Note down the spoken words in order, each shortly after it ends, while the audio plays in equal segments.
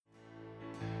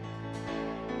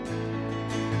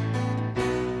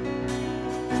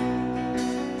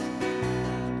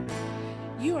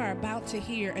to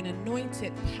hear an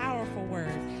anointed, powerful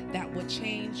word that will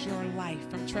change your life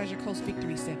from Treasure Coast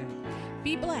Victory Center.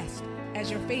 Be blessed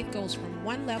as your faith goes from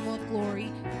one level of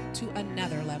glory to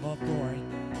another level of glory.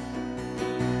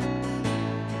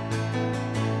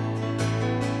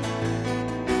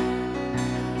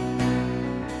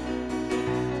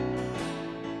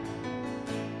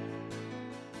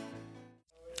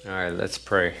 All right, let's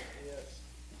pray.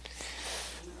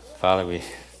 Father, we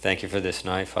thank you for this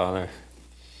night, Father.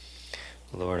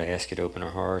 Lord, I ask you to open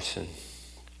our hearts and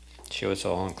show us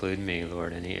all, including me,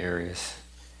 Lord, any areas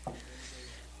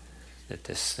that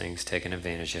this thing's taking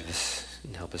advantage of us,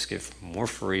 and help us get more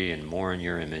free and more in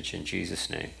your image. In Jesus'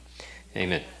 name,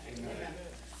 amen. Amen.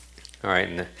 All right,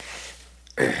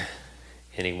 and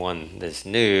anyone that's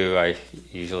new, I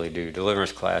usually do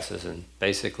deliverance classes, and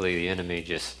basically the enemy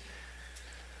just,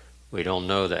 we don't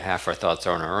know that half our thoughts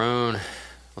are on our own.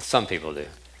 Well, some people do.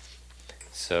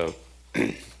 So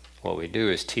what we do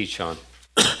is teach on,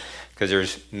 because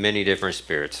there's many different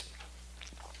spirits.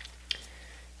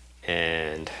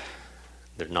 And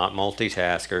they're not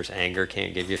multitaskers. Anger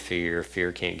can't give you fear.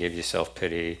 Fear can't give you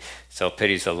self-pity.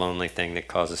 Self-pity is a lonely thing that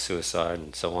causes suicide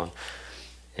and so on.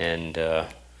 And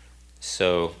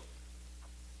so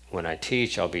when I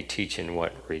teach, I'll be teaching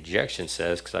what rejection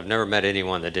says, because I've never met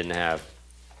anyone that didn't have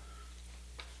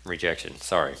rejection.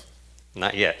 Sorry,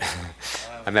 not yet.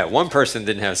 I met one person that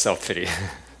didn't have self-pity.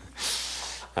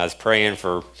 I was praying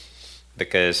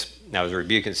because I was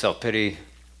rebuking self-pity.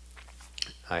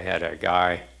 I had a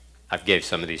guy, I've gave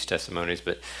some of these testimonies,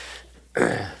 but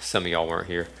some of y'all weren't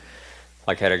here.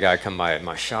 Like, had a guy come by at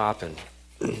my shop, and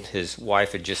his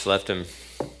wife had just left him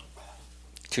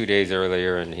 2 days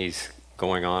earlier, and he's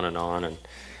going on, and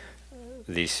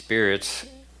these spirits,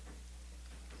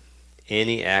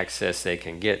 any access they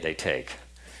can get, they take.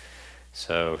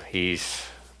 So he's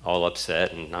all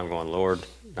upset, and I'm going, Lord,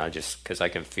 because I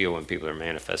can feel when people are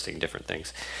manifesting different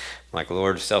things. I'm like,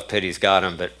 Lord, self-pity's got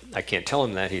him, but I can't tell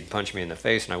him that. He'd punch me in the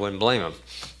face, and I wouldn't blame him.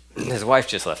 His wife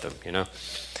just left him,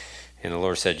 And the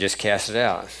Lord said, just cast it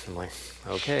out. I'm like,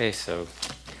 okay. So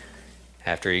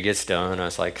after he gets done, I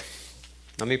was like,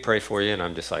 let me pray for you. And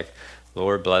I'm just like,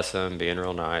 Lord, bless him, being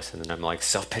real nice. And then I'm like,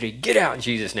 self-pity, get out in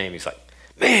Jesus' name. He's like,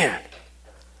 man,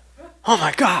 oh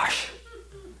my gosh,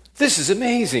 this is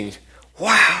amazing.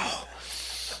 Wow.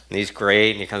 And he's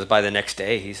great. And he comes by the next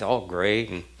day. He's all great.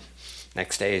 And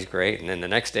next day is great. And then the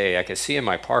next day, I could see in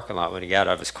my parking lot when he got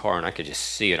out of his car, and I could just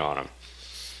see it on him.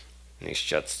 And he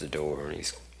shuts the door,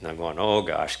 and I'm going, oh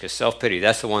gosh, because self-pity,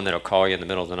 that's the one that'll call you in the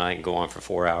middle of the night and go on for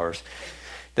 4 hours.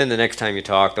 Then the next time you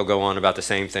talk, they'll go on about the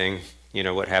same thing. You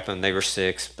know what happened? They were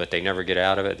 6, but they never get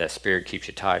out of it. That spirit keeps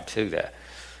you tied to that.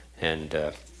 And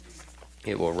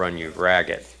it will run you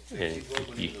ragged. And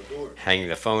you hang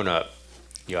the phone up,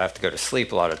 you'll have to go to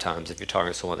sleep a lot of times if you're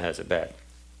talking to someone that has it bad.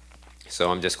 So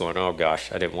I'm just going, oh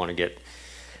gosh, I didn't want to get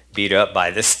beat up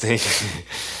by this thing.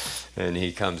 And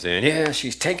he comes in, yeah,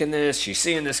 she's taking this, she's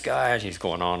seeing this guy, and he's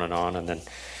going on. And then when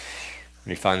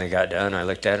he finally got done, I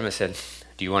looked at him and said,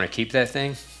 do you want to keep that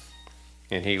thing?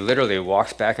 And he literally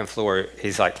walks back and forth.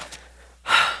 He's like,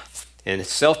 and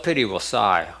self-pity will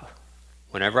sigh.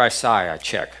 Whenever I sigh, I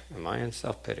check, am I in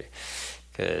self-pity?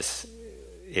 Because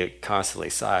it constantly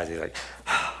sighs. He's like,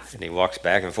 and he walks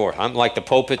back and forth. I'm like the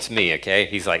pulpit's me, okay?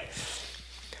 He's like,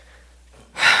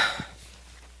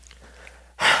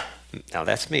 now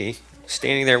that's me,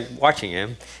 standing there watching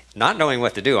him, not knowing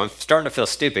what to do. I'm starting to feel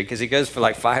stupid because he goes for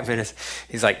like 5 minutes.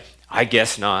 He's like, I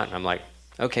guess not. And I'm like,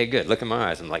 okay, good. Look in my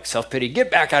eyes. I'm like, self-pity,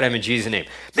 get back at him in Jesus' name.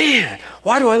 Man,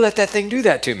 why do I let that thing do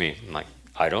that to me? I'm like,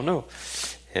 I don't know.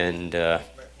 And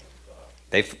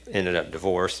they ended up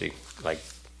divorced. He, like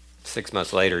 6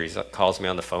 months later, he calls me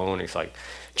on the phone. He's like,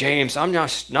 James, I'm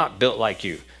just not built like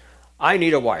you. I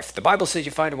need a wife. The Bible says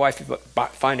you find a wife, you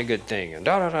find a good thing. And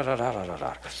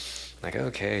da-da-da-da-da-da-da. Like,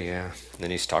 okay, yeah. And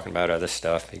then he's talking about other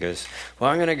stuff. He goes, well,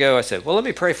 I'm going to go. I said, well, let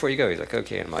me pray before you go. He's like,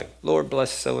 okay. And I'm like, Lord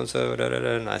bless so-and-so,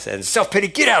 da-da-da. And I said, self-pity,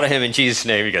 get out of him in Jesus'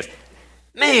 name. He goes,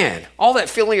 man, all that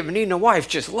feeling of needing a wife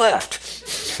just left.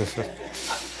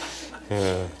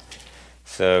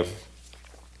 So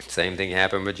same thing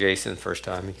happened with Jason. First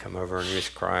time he come over and he was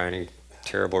crying.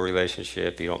 Terrible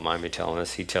relationship. You don't mind me telling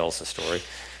this. He tells the story.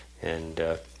 And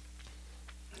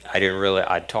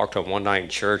I talked to him one night in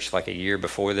church like a year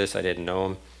before this. I didn't know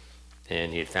him.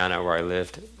 And he had found out where I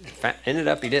lived. Ended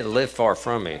up he didn't live far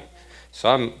from me. So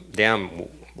I'm down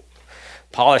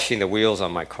polishing the wheels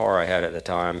on my car I had at the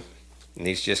time. And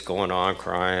he's just going on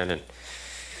crying. And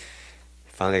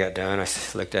finally got done. I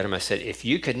looked at him. I said, if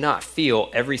you could not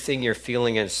feel everything you're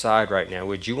feeling inside right now,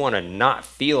 would you want to not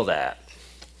feel that?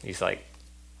 He's like,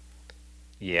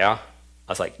 yeah.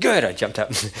 was like, good. I jumped up.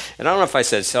 And I don't know if I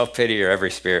said self-pity or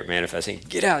every spirit manifesting.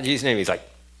 Get out in Jesus' name. He's like,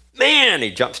 man.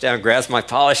 He jumps down, grabs my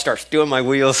polish, starts doing my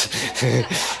wheels.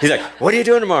 He's like, what are you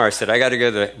doing tomorrow? I said, I got to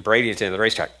go to Bradenton, the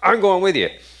racetrack. I'm going with you.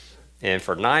 And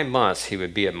for 9 months, he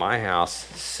would be at my house,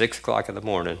 6 o'clock in the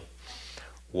morning,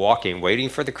 walking, waiting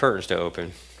for the curtains to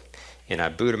open. And I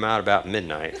boot him out about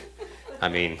midnight. I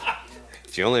mean,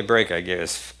 it's the only break I get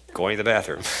is going to the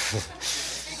bathroom.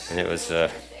 And it was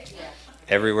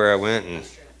everywhere I went.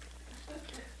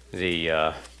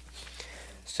 And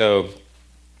so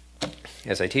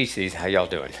as I teach these, how y'all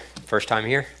doing? First time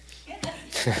here?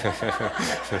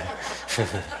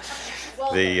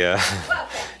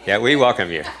 Yeah, we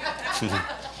welcome you.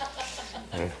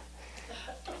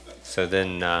 So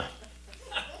then,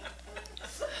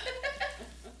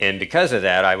 and because of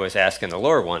that, I was asking the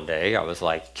Lord one day, I was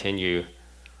like, can you,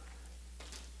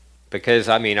 because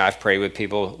I mean, I've prayed with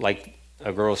people, like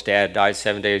a girl's dad died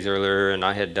 7 days earlier, and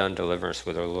I had done deliverance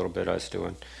with her a little bit I was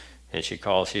doing, and she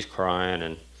called, she's crying,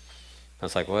 and I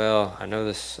was like, well, I know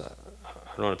this, I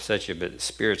don't want to upset you, but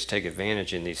spirits take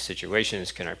advantage in these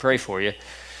situations. Can I pray for you?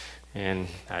 And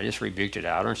I just rebuked it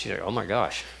out of her, and she's like, oh my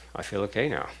gosh, I feel okay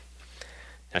now.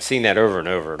 I've seen that over and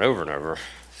over and over and over.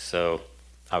 So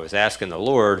I was asking the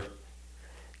Lord,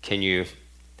 can you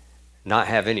not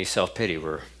have any self-pity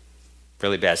where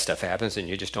really bad stuff happens and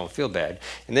you just don't feel bad?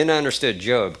 And then I understood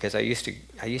Job, because I used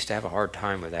to have a hard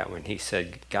time with that when he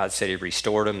said, God said he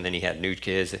restored him, and then he had new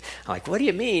kids. I'm like, what do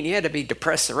you mean? He had to be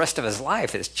depressed the rest of his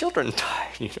life. His children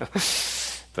died, you know.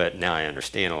 But now I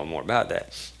understand a little more about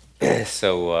that.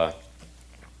 So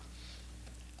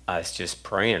I was just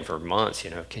praying for months, you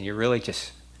know, can you really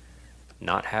just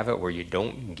not have it where you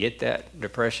don't get that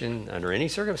depression under any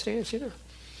circumstance, you know?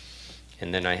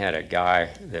 And then I had a guy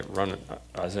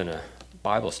I was in a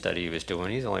Bible study he was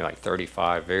doing. He's only like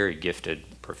 35, very gifted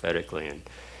prophetically, and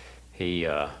he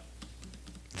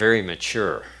very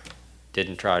mature.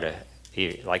 Didn't try to,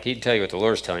 he'd tell you what the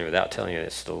Lord's telling you without telling you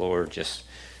it's the Lord, just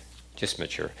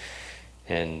mature.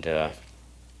 And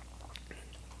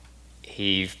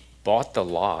he bought the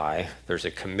lie. There's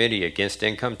a committee against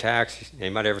income tax.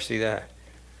 Anybody ever see that?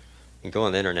 You can go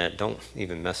on the internet. Don't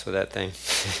even mess with that thing.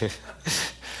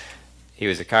 He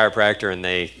was a chiropractor, and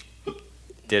they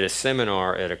did a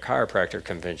seminar at a chiropractor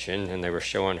convention, and they were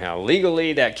showing how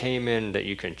legally that came in, that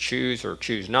you can choose or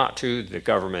choose not to. The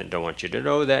government don't want you to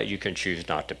know that. You can choose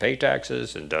not to pay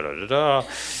taxes, and da-da-da-da.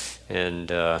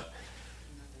 And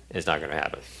it's not going to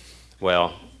happen.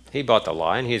 Well, he bought the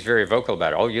lie, and he's very vocal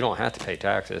about it. Oh, you don't have to pay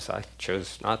taxes. I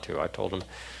chose not to. I told him.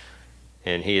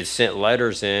 And he had sent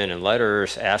letters in and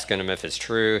letters asking him if it's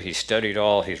true. He studied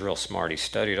he's real smart. He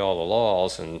studied all the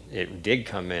laws, and it did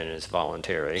come in as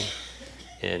voluntary.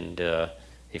 And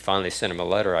he finally sent him a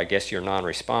letter. I guess your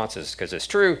non-response because it's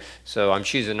true, so I'm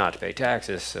choosing not to pay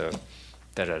taxes. So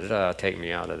da-da-da-da, take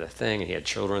me out of the thing. And he had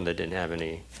children that didn't have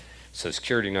any Social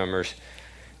Security numbers.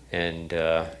 And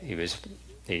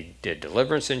he did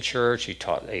deliverance in church. He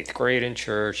taught 8th grade in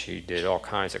church. He did all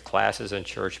kinds of classes in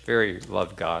church. Very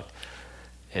loved God.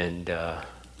 And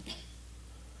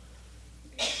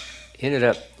he ended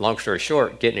up, long story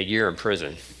short, getting a year in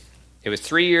prison. It was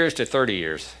 3 years to 30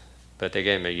 years, but they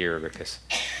gave him a year because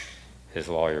his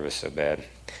lawyer was so bad.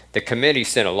 The committee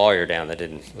sent a lawyer down that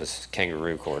was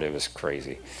kangaroo court. It was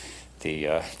crazy.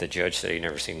 The judge said he'd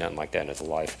never seen nothing like that in his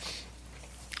life.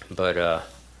 But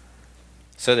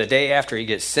so the day after he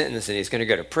gets sentenced and he's going to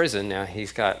go to prison, now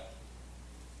he's got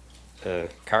a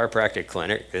chiropractic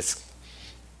clinic that's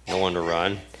no one to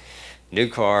run, new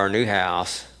car, new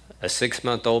house, a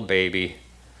 6-month-old baby,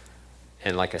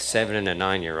 and like a 7 and a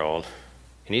 9-year-old.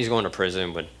 And he's going to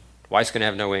prison, but wife's going to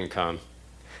have no income.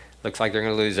 Looks like they're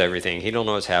going to lose everything. He don't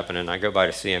know what's happening. I go by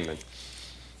to see him, and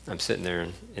I'm sitting there,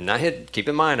 and keep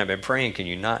in mind, I've been praying, can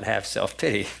you not have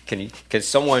self-pity? Can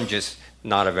someone just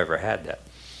not have ever had that?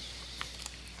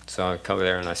 So I come over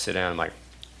there and I sit down. I'm like,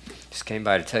 just came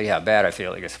by to tell you how bad I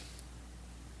feel. He goes,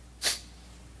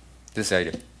 this is how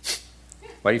you do.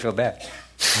 Why do you feel bad?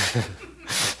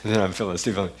 And then I'm feeling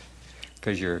stupid.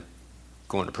 Because you're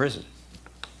going to prison.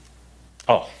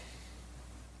 Oh,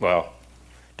 well,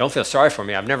 don't feel sorry for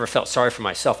me. I've never felt sorry for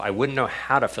myself. I wouldn't know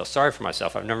how to feel sorry for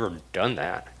myself. I've never done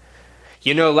that.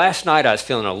 You know, last night I was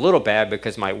feeling a little bad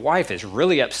because my wife is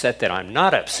really upset that I'm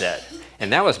not upset.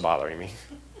 And that was bothering me.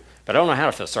 But I don't know how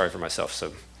to feel sorry for myself.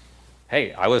 So,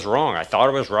 hey, I was wrong. I thought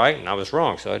I was right, and I was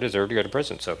wrong. So I deserve to go to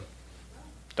prison. So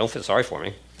don't feel sorry for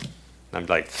me. I'm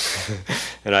like,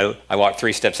 and I walked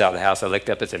 3 steps out of the house. I looked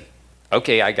up and said,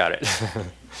 okay, I got it.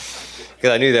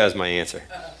 Because I knew that was my answer.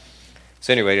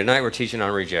 So anyway, tonight we're teaching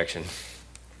on rejection.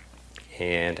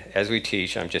 And as we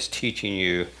teach, I'm just teaching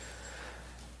you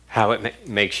how it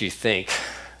makes you think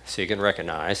so you can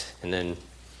recognize and then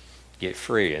get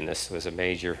free. And this was a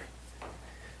major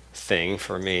thing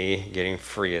for me, getting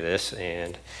free of this.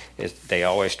 And they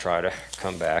always try to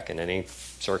come back in any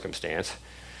circumstance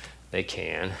they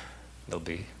can. They'll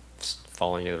be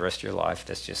following you the rest of your life.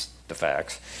 That's just the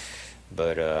facts.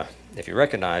 But if you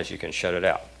recognize, you can shut it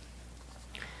out.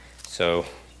 So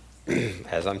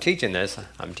as I'm teaching this,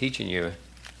 I'm teaching you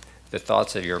the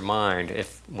thoughts of your mind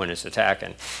when it's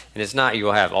attacking. And it's not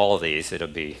you'll have all of these. It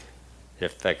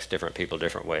affects different people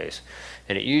different ways.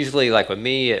 And it usually, like with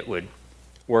me, it would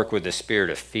work with the spirit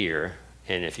of fear.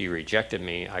 And if you rejected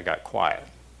me, I got quiet.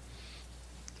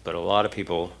 But a lot of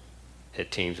people,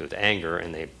 it teams with anger,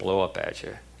 and they blow up at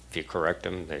you. If you correct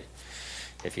them,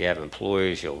 if you have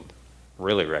employees, you'll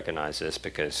really recognize this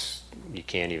because you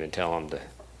can't even tell them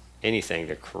anything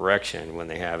to correction when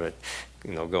they have it.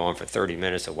 They'll go on for 30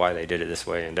 minutes of why they did it this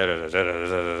way and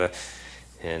da-da-da-da-da-da-da.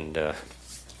 And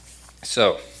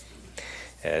so,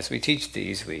 as we teach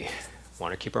these, we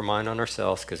want to keep our mind on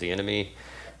ourselves because the enemy,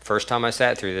 first time I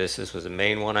sat through this was the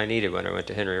main one I needed when I went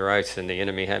to Henry Wright's, and the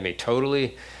enemy had me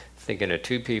totally thinking of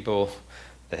two people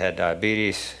that had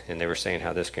diabetes, and they were saying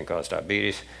how this can cause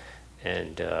diabetes.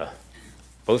 And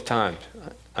both times,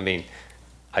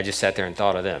 I just sat there and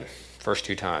thought of them, first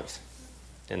two times.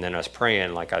 And then I was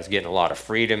praying like I was getting a lot of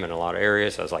freedom in a lot of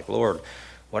areas. I was like, Lord,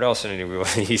 what else? And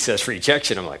he says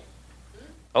rejection. I'm like,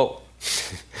 oh.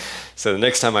 So the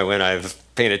next time I went, I was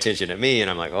paying attention to me,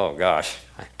 and I'm like, oh gosh,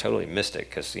 I totally missed it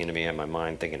because the enemy had my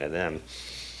mind thinking of them.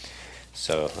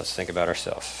 So let's think about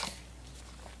ourselves.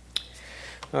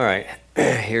 All right,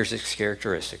 here's its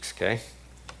characteristics, okay?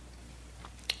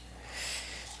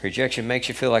 Rejection makes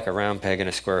you feel like a round peg in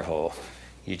a square hole.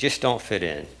 You just don't fit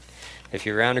in. If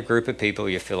you're around a group of people,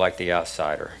 you feel like the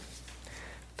outsider.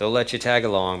 They'll let you tag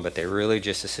along, but they really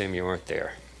just assume you weren't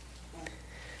there.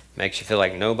 Makes you feel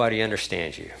like nobody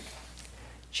understands you.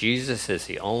 Jesus is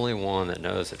the only one that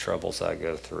knows the troubles I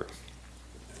go through.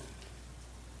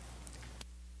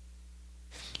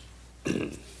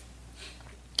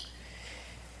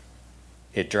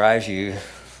 It drives you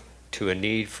to a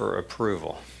need for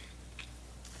approval.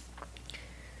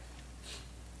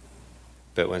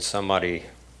 But when somebody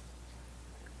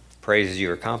praises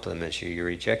you or compliments you, you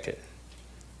reject it.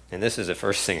 And this is the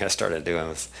first thing I started doing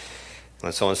was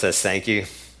when someone says thank you,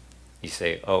 you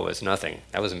say, oh, it's nothing.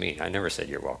 That was me. I never said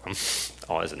you're welcome.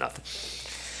 Oh, it's nothing.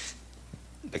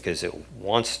 Because it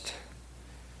wants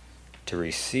to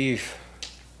receive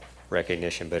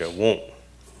recognition, but it won't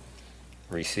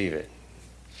receive it.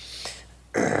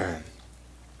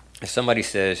 If somebody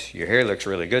says, your hair looks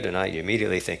really good tonight, you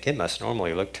immediately think, it must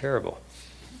normally look terrible.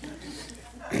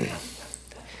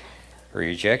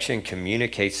 Rejection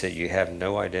communicates that you have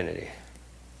no identity.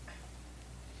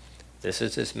 This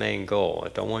is its main goal. I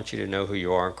don't want you to know who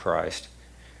you are in Christ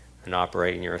and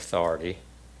operate in your authority.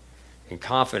 And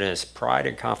confidence, pride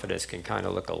and confidence can kind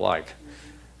of look alike.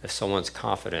 If someone's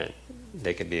confident,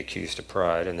 they could be accused of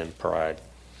pride, and then pride,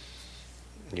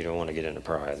 you don't want to get into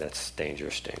pride. That's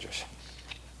dangerous.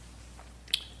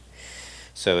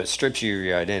 So it strips you of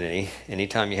your identity.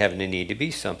 Anytime you have a need to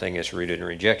be something, it's rooted in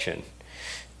rejection.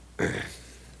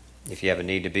 If you have a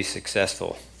need to be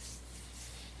successful,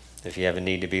 if you have a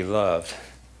need to be loved,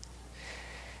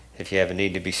 if you have a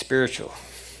need to be spiritual,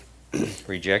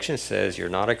 rejection says you're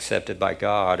not accepted by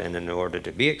God, and in order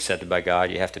to be accepted by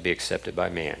God, you have to be accepted by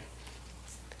man.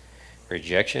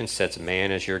 Rejection sets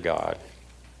man as your God.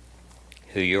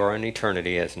 Who you are in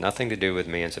eternity has nothing to do with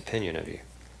man's opinion of you.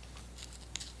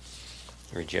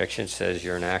 Rejection says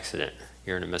you're an accident,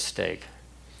 you're a mistake.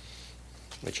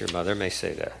 But your mother may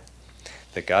say that.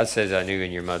 But God says, I knew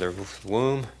in your mother's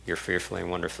womb, you're fearfully and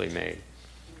wonderfully made.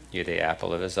 You're the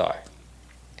apple of his eye.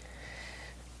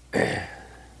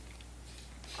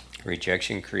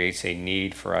 Rejection creates a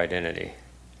need for identity.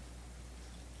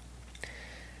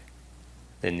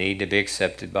 The need to be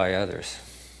accepted by others.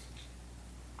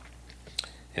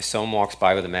 If someone walks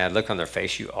by with a mad look on their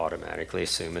face, you automatically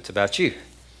assume it's about you.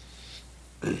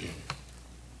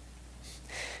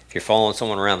 If you're following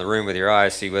someone around the room with your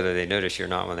eyes, see whether they notice you or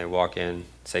not when they walk in.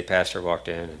 Say, pastor walked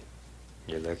in, and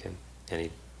you're looking, and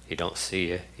he don't see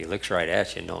you. He looks right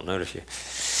at you and don't notice you.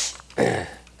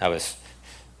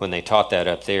 When they taught that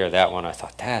up there, that one, I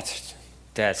thought,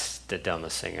 that's the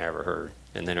dumbest thing I ever heard.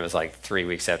 And then it was like 3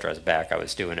 weeks after I was back, I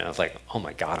was doing it. I was like, oh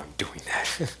my God, I'm doing that.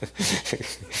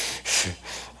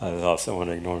 I thought someone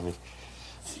ignored me.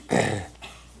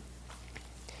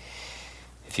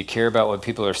 If you care about what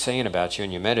people are saying about you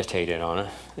and you meditate on it,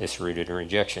 it's rooted in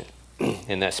rejection.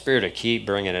 And that spirit will keep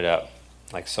bringing it up.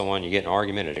 Like someone, you get in an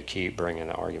argument, it'll keep bringing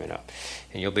the argument up.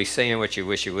 And you'll be saying what you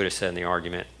wish you would have said in the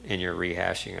argument in your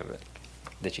rehashing of it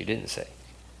that you didn't say.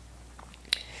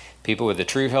 People with a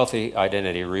true healthy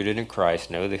identity rooted in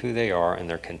Christ know who they are and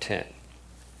they're content.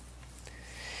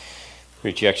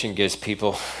 Rejection gives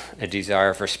people a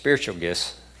desire for spiritual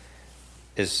gifts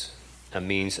is a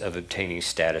means of obtaining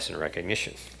status and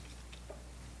recognition.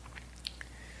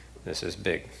 This is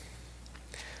big.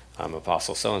 I'm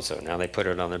Apostle so-and-so. Now they put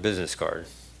it on their business card.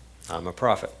 I'm a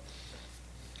prophet.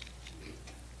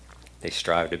 They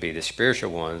strive to be the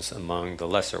spiritual ones among the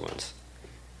lesser ones.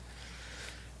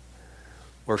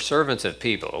 We're servants of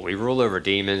people. We rule over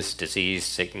demons, disease,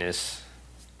 sickness,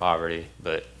 poverty,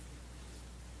 but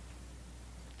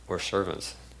we're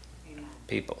servants,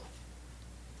 people.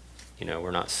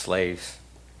 We're not slaves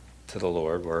to the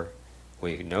Lord.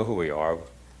 We know who we are.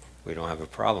 We don't have a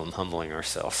problem humbling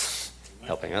ourselves,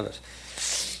 helping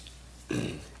others.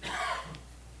 Amen.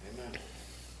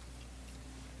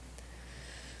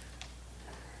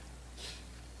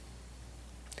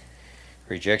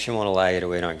 Rejection won't allow you to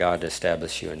wait on God to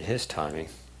establish you in His timing,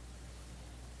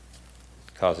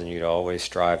 causing you to always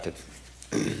strive to...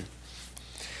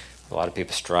 A lot of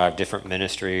people strive different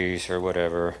ministries or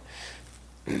whatever.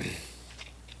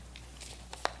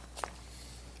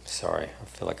 Sorry, I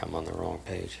feel like I'm on the wrong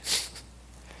page.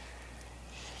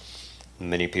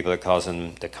 Many people, it causes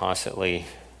them to constantly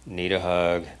need a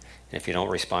hug, and if you don't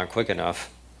respond quick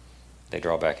enough, they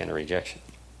draw back into rejection.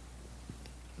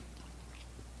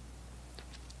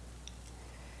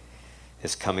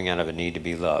 It's coming out of a need to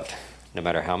be loved. No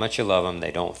matter how much you love them,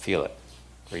 they don't feel it.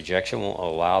 Rejection won't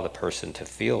allow the person to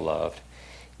feel loved,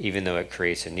 even though it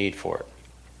creates a need for it.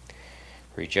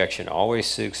 Rejection always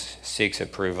seeks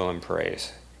approval and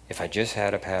praise. If I just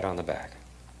had a pat on the back.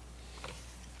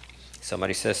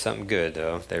 Somebody says something good,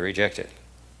 though, they reject it.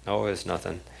 Oh, it's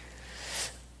nothing.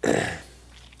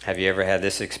 Have you ever had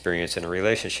this experience in a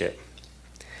relationship?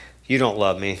 You don't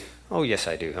love me. Oh, yes,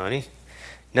 I do, honey.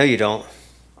 No, you don't.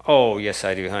 Oh, yes,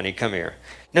 I do, honey. Come here.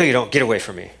 No, you don't. Get away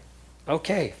from me.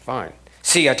 Okay, fine.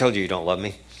 See, I told you don't love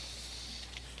me.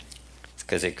 It's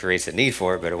because it creates a need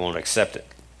for it, but it won't accept it.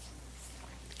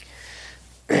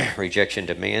 Rejection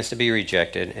demands to be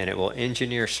rejected, and it will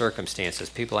engineer circumstances.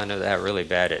 People I know that are really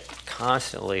bad at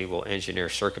constantly will engineer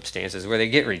circumstances where they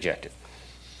get rejected.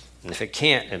 And if it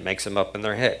can't, it makes them up in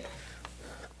their head.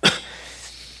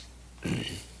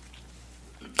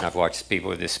 I've watched people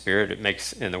with this spirit. It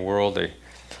makes in the world,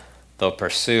 they'll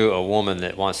pursue a woman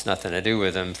that wants nothing to do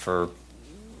with them for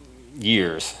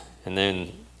years. And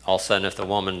then all of a sudden, if the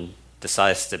woman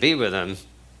decides to be with them,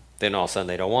 then all of a sudden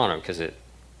they don't want them because it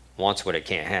wants what it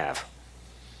can't have.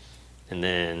 And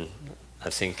then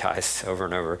I've seen guys over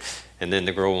and over, and then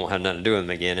the girl won't have nothing to do with them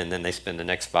again, and then they spend the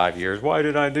next 5 years, why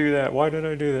did I do that? Why did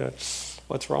I do that?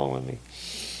 What's wrong with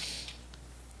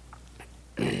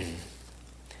me?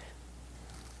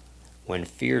 When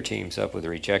fear teams up with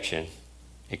rejection,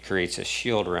 it creates a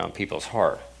shield around people's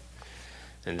heart.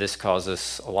 And this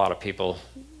causes a lot of people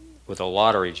with a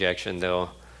lot of rejection,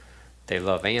 they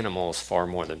love animals far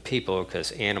more than people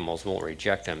because animals won't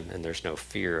reject them, and there's no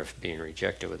fear of being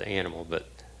rejected with an animal, but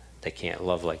they can't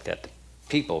love like that to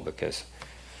people because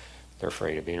they're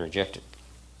afraid of being rejected.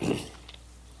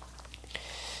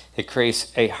 It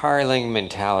creates a hireling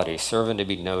mentality, serving to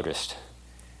be noticed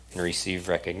and receive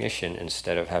recognition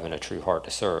instead of having a true heart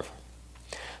to serve.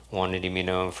 Wanting to be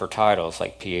known for titles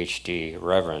like PhD,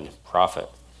 Reverend, Prophet,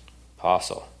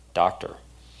 Apostle, Doctor.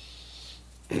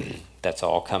 That's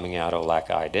all coming out of lack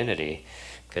of identity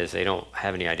because they don't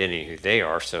have any identity who they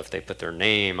are. So if they put their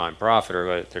name on prophet or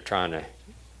what they're trying to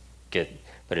get,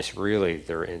 but it's really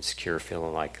they're insecure,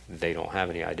 feeling like they don't have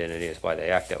any identity. That's why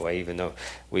they act that way, even though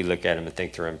we look at them and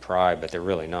think they're in pride, but they're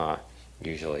really not,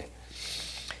 usually.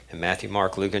 In Matthew,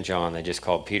 Mark, Luke, and John, they just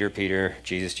called Peter, Peter,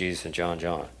 Jesus, Jesus, and John,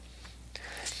 John.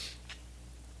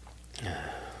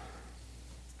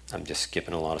 I'm just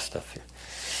skipping a lot of stuff here.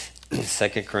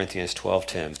 2 Corinthians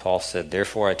 12:10, Paul said,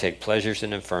 therefore I take pleasures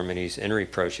in infirmities, in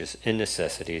reproaches, in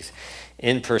necessities,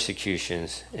 in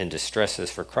persecutions, in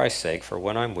distresses for Christ's sake, for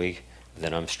when I'm weak,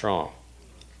 then I'm strong.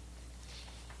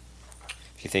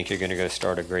 If you think you're going to go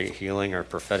start a great healing or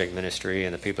prophetic ministry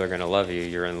and the people are going to love you,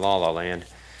 you're in la la land.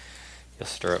 You'll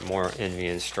stir up more envy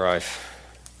and strife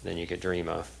than you could dream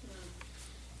of.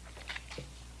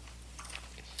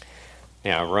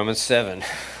 Now, Romans 7.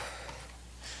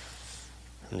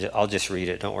 I'll just read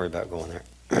it. Don't worry about going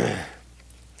there.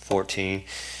 14.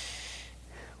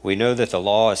 We know that the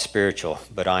law is spiritual,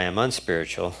 but I am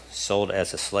unspiritual, sold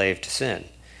as a slave to sin.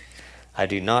 I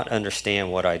do not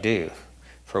understand what I do.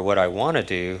 For what I want to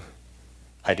do,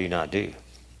 I do not do.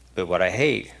 But what I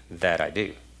hate, that I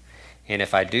do. And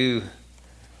if I do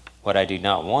what I do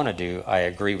not want to do, I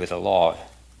agree with the law.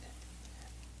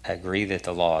 I agree that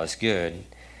the law is good.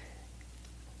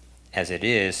 As it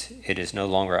is no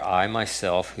longer I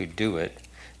myself who do it,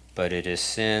 but it is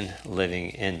sin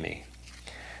living in me.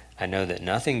 I know that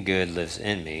nothing good lives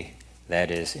in me, that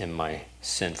is, in my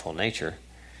sinful nature,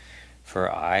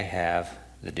 for I have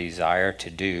the desire to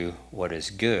do what is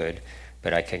good,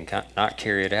 but I cannot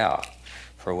carry it out.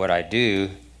 For what I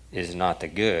do is not the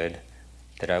good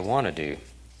that I want to do.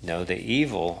 No, the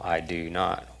evil I do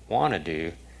not want to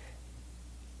do,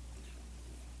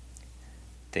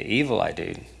 the evil I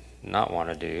do not want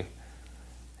to do,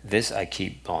 this I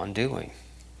keep on doing.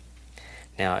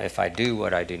 Now, if I do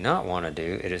what I do not want to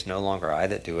do, it is no longer I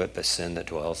that do it, but sin that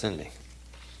dwells in me.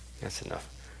 That's enough.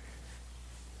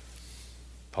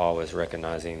 Paul was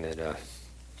recognizing that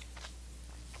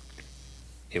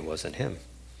it wasn't him.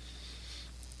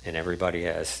 And everybody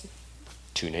has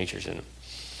two natures in them.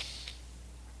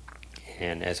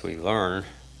 And as we learn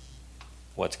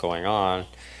what's going on,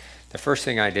 the first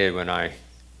thing I did when I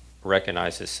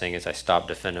recognized this thing is I stopped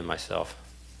defending myself.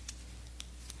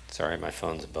 Sorry, my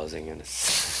phone's buzzing and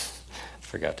it's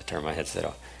forgot to turn my headset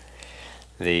off.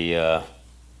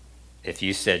 If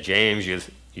you said, James,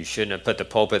 you shouldn't have put the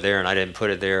pulpit there and I didn't put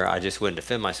it there, I just wouldn't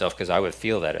defend myself because I would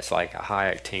feel that. It's like a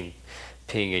high octane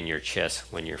ping in your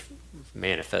chest when you're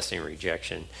manifesting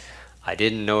rejection. I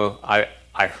didn't know,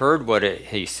 I heard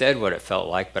he said what it felt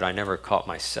like, but I never caught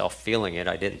myself feeling it.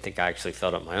 I didn't think I actually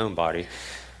felt it in my own body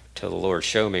till the Lord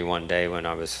showed me one day when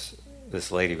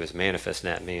this lady was manifesting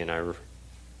at me, and I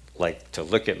like to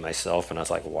look at myself, and I was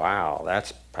like, wow,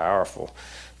 that's powerful.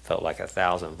 Felt like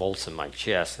 1,000 volts in my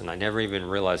chest, and I never even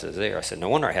realized it was there. I said, no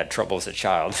wonder I had trouble as a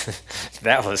child.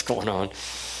 That was going on.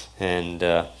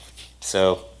 And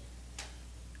so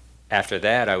after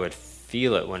that, I would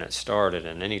feel it when it started,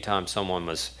 and anytime someone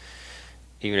was,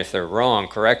 even if they're wrong,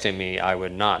 correcting me, I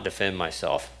would not defend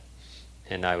myself,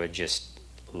 and I would just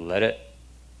let it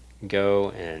go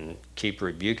and keep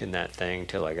rebuking that thing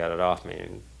till I got it off me.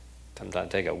 And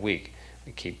sometimes take a week.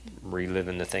 I keep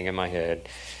reliving the thing in my head,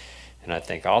 and I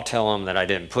think I'll tell them that I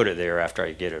didn't put it there after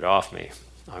I get it off me.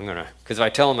 Because if I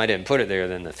tell them I didn't put it there,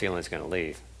 then the feeling's going to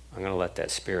leave. I'm going to let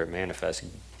that spirit manifest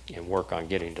and work on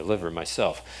getting delivered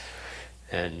myself.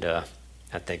 And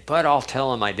I think, but I'll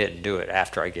tell them I didn't do it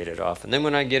after I get it off. And then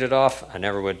when I get it off, I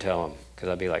never would tell them, because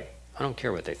I'd be like, I don't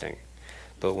care what they think.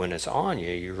 But when it's on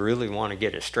you, you really want to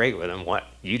get it straight with them. What?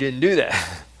 You didn't do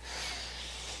that.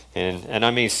 And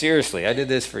I mean, seriously, I did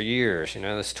this for years.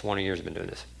 This 20 years I've been doing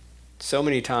this. So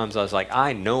many times I was like,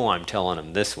 I know I'm telling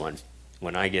them this one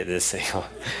when I get this thing on.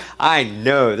 I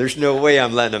know. There's no way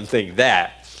I'm letting them think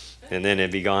that. And then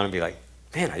it'd be gone and be like,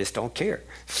 man, I just don't care.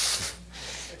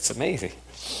 It's amazing.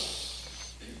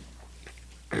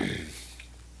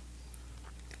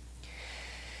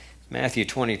 Matthew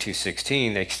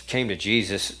 22:16, they came to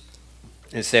Jesus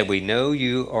and said, we know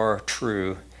you are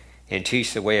true and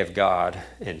teach the way of God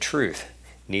in truth.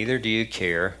 Neither do you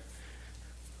care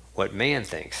what man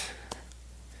thinks.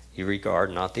 You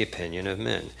regard not the opinion of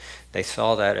men. They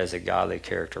saw that as a godly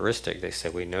characteristic. They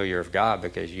said, we know you're of God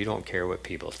because you don't care what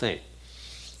people think.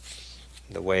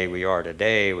 The way we are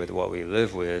today with what we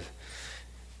live with.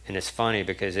 And it's funny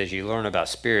because as you learn about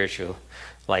spiritual,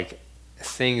 like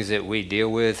things that we deal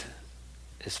with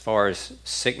as far as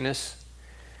sickness,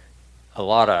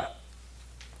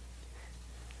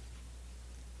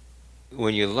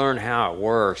 when you learn how it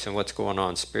works and what's going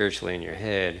on spiritually in your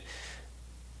head,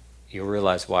 you'll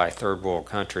realize why third world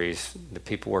countries, the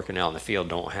people working out in the field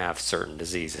don't have certain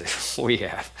diseases we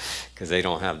have, because they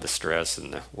don't have the stress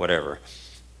and the whatever.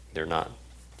 They're not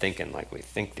thinking like we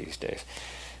think these days.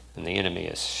 And the enemy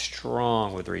is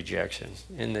strong with rejection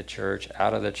in the church,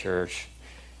 out of the church.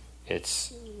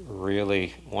 It's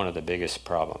really one of the biggest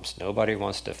problems. Nobody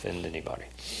wants to offend anybody.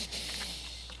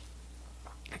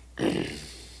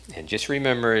 And just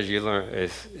remember, as you learn,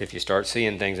 if you start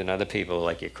seeing things in other people,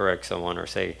 like you correct someone or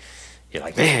say, you're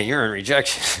like, man, you're in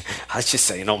rejection. I was just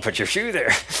saying, don't put your shoe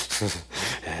there.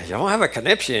 You don't have a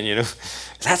conniption,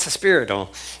 That's a spirit,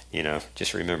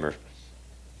 just remember.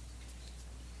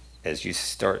 As you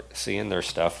start seeing their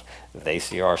stuff, they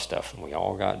see our stuff, and we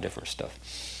all got different stuff.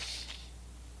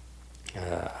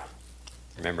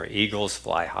 Remember, eagles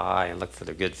fly high and look for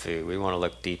the good food. We want to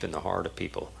look deep in the heart of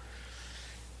people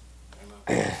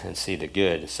and see the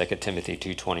good. 2 Timothy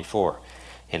 2:24.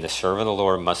 And the servant of the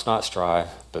Lord must not strive,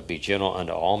 but be gentle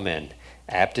unto all men,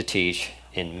 apt to teach,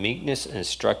 in meekness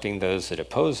instructing those that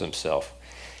oppose themselves,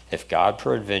 if God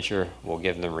peradventure will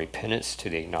give them repentance to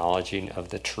the acknowledging of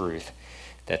the truth,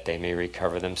 that they may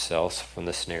recover themselves from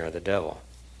the snare of the devil.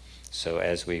 So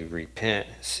as we repent,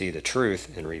 see the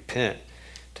truth, and repent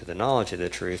to the knowledge of the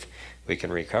truth, we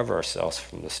can recover ourselves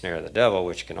from the snare of the devil,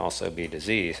 which can also be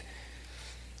disease.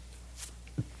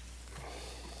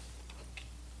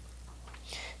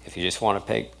 If you just want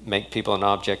to make people an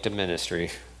object of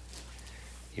ministry,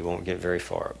 you won't get very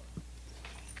far.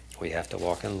 We have to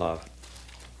walk in love.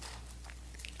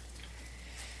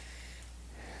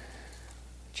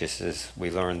 Just as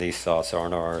we learn these thoughts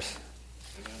aren't ours,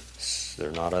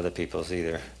 they're not other people's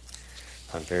either.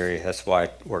 That's why I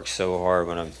work so hard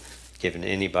when I'm giving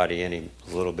anybody any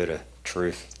little bit of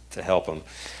truth to help them.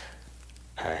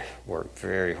 I work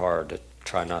very hard to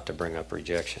try not to bring up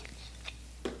rejection.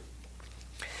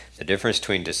 The difference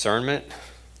between discernment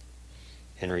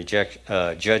and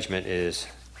judgment is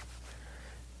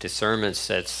discernment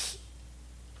sets,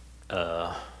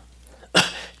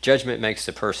 judgment makes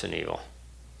the person evil.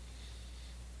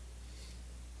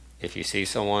 If you see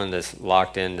someone that's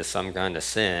locked into some kind of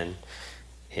sin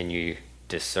and you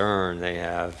discern they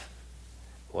have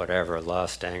whatever,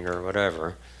 lust, anger,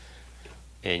 whatever,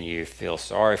 and you feel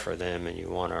sorry for them and you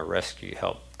want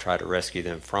to try to rescue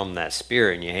them from that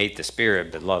spirit, and you hate the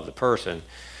spirit but love the person,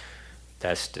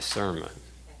 that's discernment.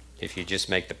 If you just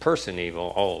make the person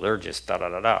evil, they're just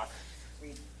da-da-da-da,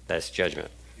 that's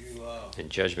judgment. And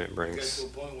judgment brings... You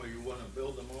get to a point where you want to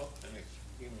build them up and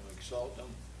exalt them?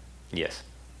 Yes.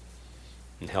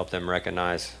 And help them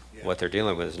recognize what they're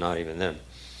dealing with is not even them.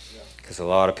 Because a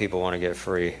lot of people want to get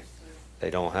free.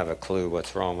 They don't have a clue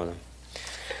what's wrong with them.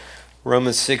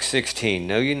 Romans 6:16,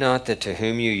 know ye not that to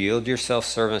whom you yield yourselves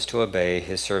servants to obey,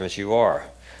 his servants you are,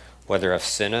 whether of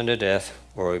sin unto death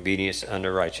or obedience unto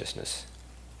righteousness.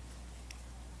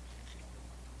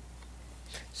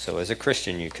 So as a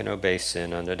Christian, you can obey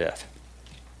sin unto death.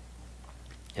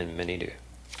 And many do.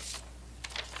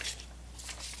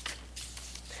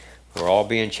 We're all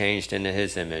being changed into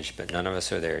his image, but none of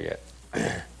us are there yet.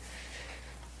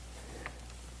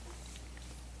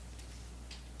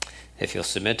 If you'll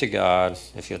submit to God,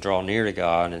 if you'll draw near to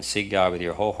God and seek God with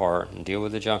your whole heart and deal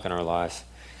with the junk in our lives,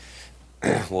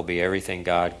 we'll be everything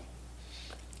God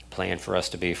planned for us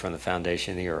to be from the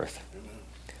foundation of the earth.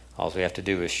 All we have to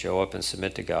do is show up and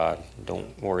submit to God.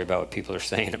 Don't worry about what people are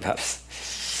saying about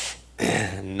us.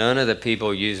 None of the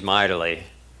people use mightily.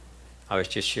 I was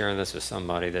just sharing this with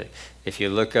somebody that if you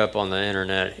look up on the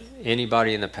internet,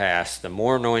 anybody in the past, the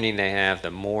more anointing they have,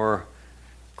 the more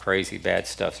crazy bad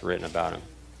stuff's written about them.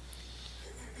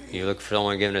 You look for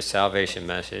someone giving a salvation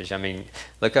message. I mean,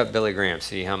 look up Billy Graham,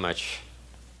 see how much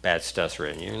bad stuff's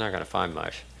written. You're not going to find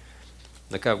much.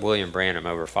 Look up William Branham,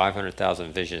 over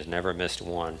 500,000 visions, never missed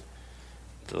one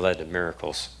that led to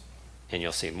miracles. And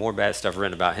you'll see more bad stuff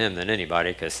written about him than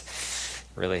anybody, because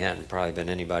really hadn't probably been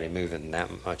anybody moving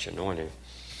that much anointing.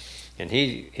 And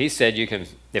he said, you can,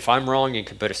 if I'm wrong, you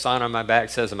can put a sign on my back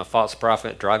that says I'm a false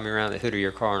prophet, drive me around the hood of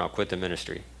your car, and I'll quit the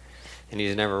ministry. And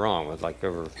he's never wrong with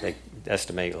they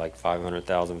estimate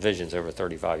 500,000 visions over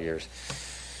 35 years.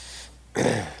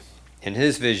 And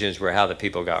his visions were how the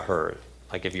people got hurt.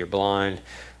 Like if you're blind,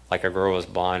 like a girl was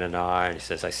blind in the eye, and he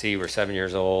says, I see you were 7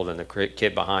 years old, and the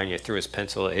kid behind you threw his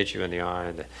pencil, it hit you in the eye,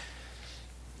 and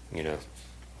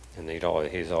and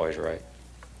he's always right.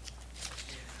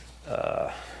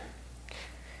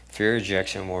 Fear of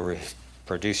rejection will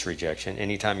produce rejection.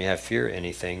 Anytime you have fear of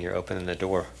anything, you're opening the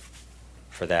door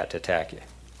for that to attack you.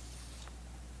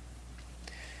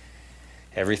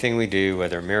 Everything we do,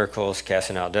 whether miracles,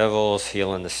 casting out devils,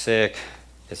 healing the sick,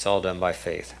 it's all done by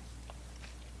faith.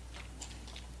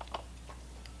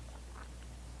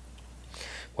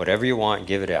 Whatever you want,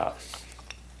 give it out.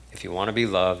 If you want to be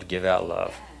loved, give out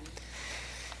love.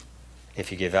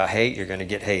 If you give out hate, you're going to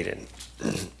get hated.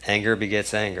 Anger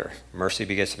begets anger. Mercy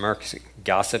begets mercy.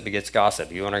 Gossip begets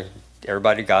gossip. You want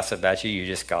everybody to gossip about you, you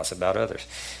just gossip about others.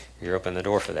 You're opening the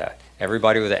door for that.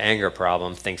 Everybody with an anger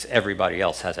problem thinks everybody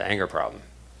else has an anger problem,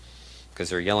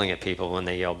 because they're yelling at people. When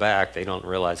they yell back, they don't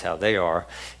realize how they are,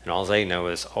 and all they know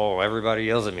is, everybody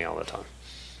yells at me all the time.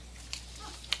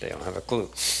 They don't have a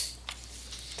clue.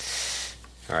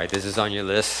 All right, this is on your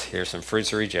list. Here's some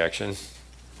fruits of rejection.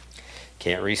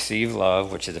 Can't receive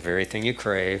love, which is the very thing you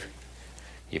crave.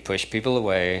 You push people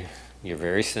away. You're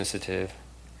very sensitive.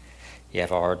 You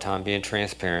have a hard time being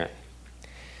transparent.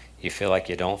 You feel like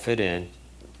you don't fit in.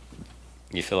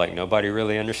 You feel like nobody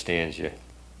really understands you.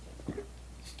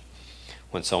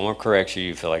 When someone corrects you,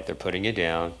 you feel like they're putting you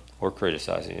down or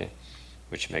criticizing you,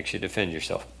 which makes you defend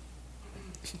yourself.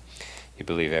 You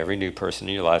believe every new person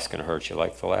in your life is going to hurt you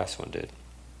like the last one did.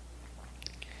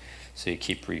 So you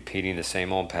keep repeating the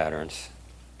same old patterns.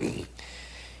 You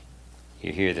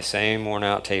hear the same worn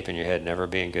out tape in your head, never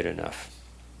being good enough.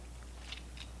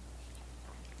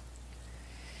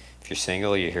 you're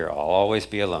single, you hear, I'll always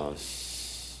be alone.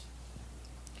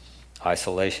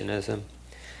 Isolationism,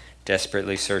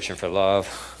 desperately searching for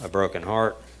love, a broken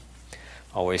heart,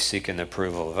 always seeking the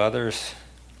approval of others,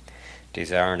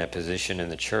 desiring a position in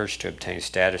the church to obtain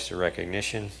status or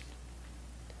recognition,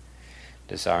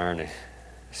 desiring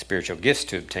spiritual gifts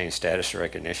to obtain status or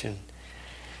recognition,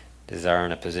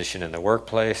 desiring a position in the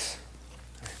workplace.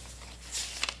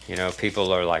 You know,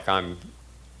 people are like, I'm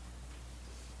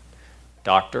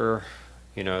doctor,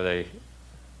 you know,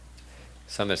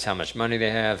 some is how much money they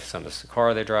have, some is the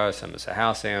car they drive, some is the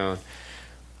house they own.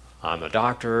 I'm a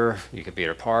doctor. You could be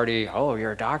at a party. Oh,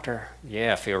 you're a doctor?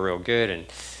 Yeah, I feel real good. And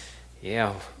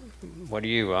yeah, what are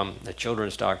you? I'm a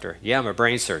children's doctor. Yeah, I'm a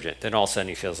brain surgeon. Then all of a sudden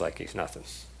he feels like he's nothing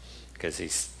because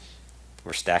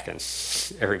we're stacking.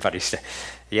 Everybody's,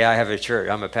 yeah, I have a church.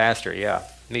 I'm a pastor. Yeah,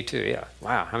 me too. Yeah.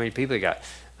 Wow, how many people you got?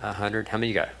 100. How many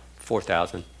you got?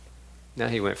 4,000. Now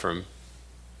he went from,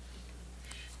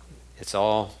 it's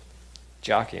all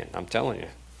jockeying. I'm telling you.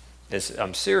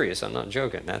 I'm serious. I'm not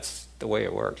joking. That's the way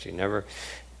it works.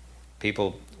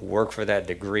 People work for that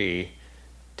degree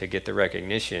to get the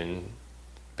recognition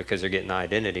because they're getting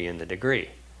identity in the degree.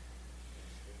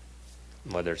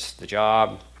 Whether it's the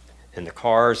job, in the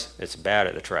cars, it's bad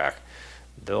at the track.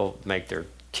 They'll make their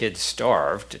kids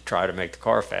starve to try to make the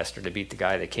car faster to beat the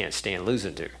guy they can't stand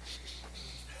losing to.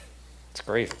 It's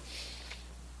crazy.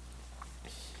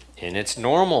 And it's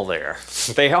normal there.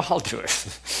 They all do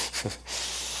it.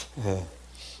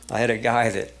 I had a guy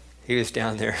that he was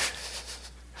down there.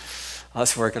 I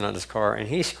was working on his car, and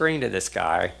he screamed at this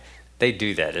guy. They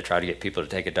do that to try to get people to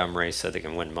take a dumb race so they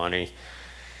can win money.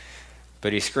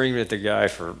 But he screamed at the guy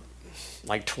for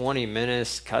like 20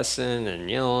 minutes, cussing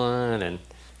and yelling,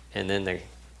 and then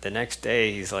the next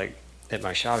day he's like at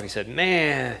my shop. He said,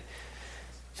 "Man,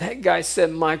 that guy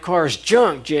said my car's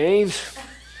junk, James."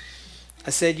 I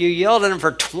said, "You yelled at him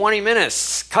for 20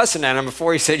 minutes, cussing at him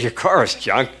before he said your car is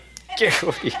junk."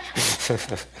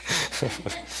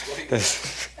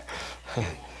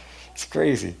 It's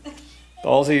crazy.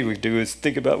 All he would do is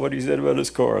think about what he said about his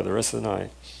car the rest of the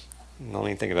night. Don't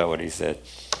even think about what he said.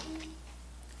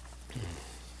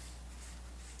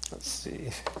 Let's see.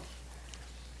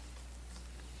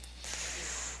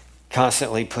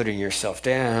 Constantly putting yourself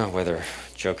down, whether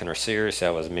joking or serious,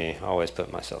 that was me. I always put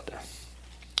myself down.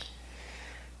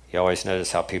 You always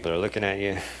notice how people are looking at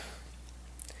you.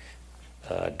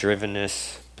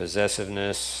 Drivenness,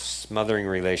 possessiveness, smothering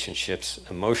relationships,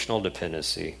 emotional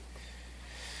dependency,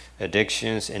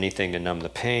 addictions, anything to numb the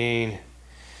pain.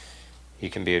 You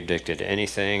can be addicted to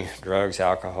anything: drugs,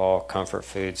 alcohol, comfort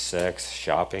food, sex,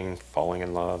 shopping, falling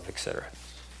in love, etc.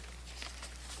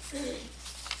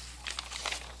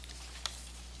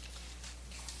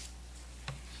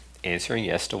 Answering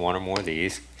yes to one or more of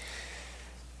these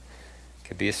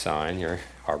could be a sign you're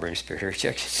harboring spirit of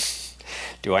rejection.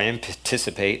 Do I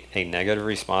anticipate a negative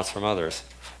response from others?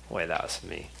 Boy, that was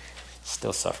me.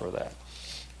 Still suffer with that.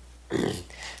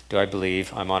 Do I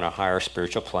believe I'm on a higher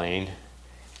spiritual plane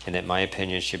and that my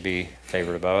opinion should be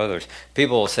favored above others?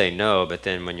 People will say no, but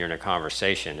then when you're in a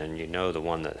conversation and you know the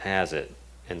one that has it,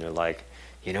 and they're like,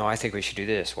 I think we should do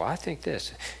this. Well, I think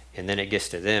this. And then it gets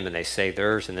to them and they say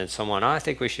theirs, and then someone, I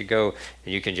think we should go,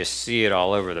 and you can just see it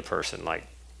all over the person, like,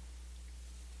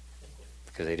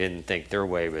 because they didn't think their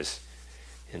way was.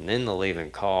 And then they'll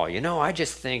even call, I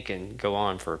just think, and go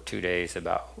on for 2 days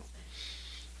about,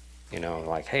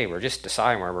 like, hey, we're just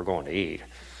deciding where we're going to eat.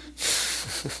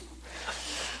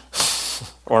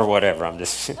 Or whatever, I'm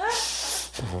just...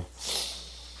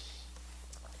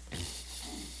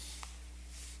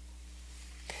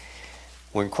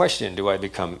 When questioned, do I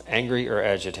become angry or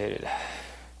agitated?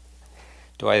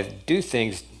 Do I do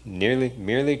things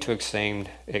merely to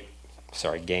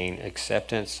gain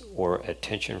acceptance or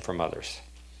attention from others?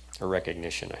 Or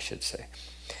recognition, I should say.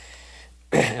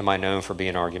 Am I known for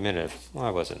being argumentative? Well, I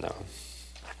wasn't known.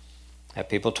 Have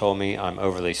people told me I'm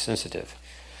overly sensitive?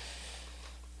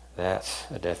 That's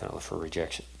a definite for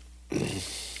rejection.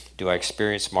 Do I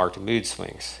experience marked mood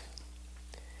swings?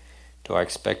 Do I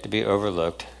expect to be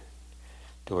overlooked?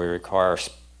 Do I require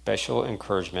special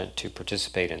encouragement to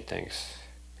participate in things?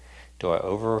 Do I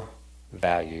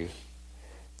overvalue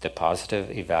the positive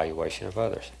evaluation of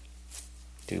others?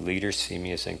 Do leaders see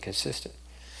me as inconsistent?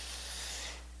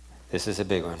 This is a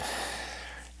big one.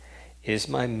 Is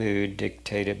my mood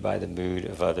dictated by the mood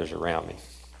of others around me?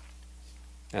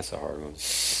 That's a hard one.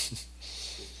 If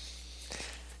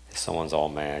someone's all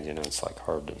mad, it's like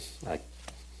hard to, I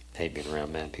hate being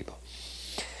around mad people.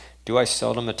 Do I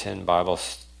seldom attend Bible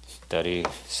study,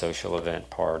 social event,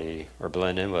 party, or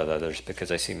blend in with others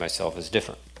because I see myself as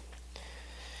different?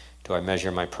 Do I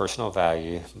measure my personal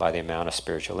value by the amount of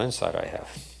spiritual insight I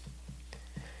have?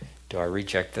 Do I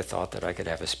reject the thought that I could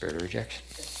have a spirit of rejection?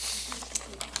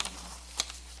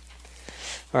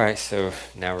 All right, so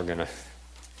now we're going to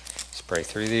spray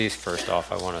through these. First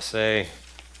off, I want to say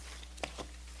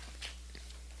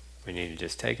we need to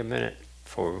just take a minute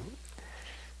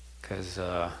because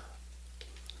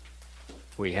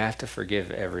we have to forgive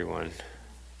everyone,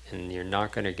 and you're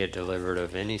not going to get delivered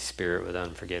of any spirit with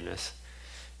unforgiveness.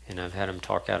 And I've had them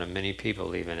talk out of many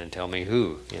people even and tell me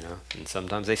who, and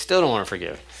sometimes they still don't want to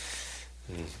forgive.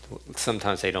 And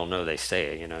sometimes they don't know they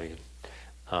say it,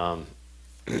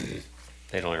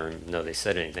 they don't even know they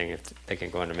said anything if they can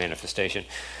go into manifestation.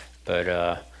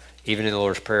 But even in the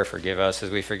Lord's Prayer, forgive us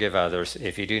as we forgive others.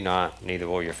 If you do not, neither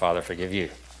will your Father forgive you.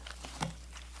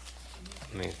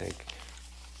 Let me think.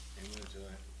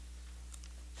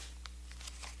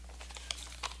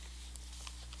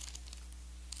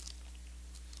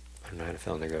 I don't know how to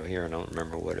feel to go here. I don't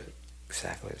remember what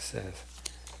exactly it says.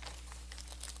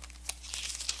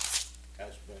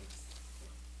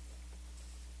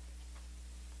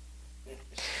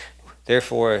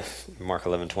 Therefore, Mark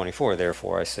 11:24,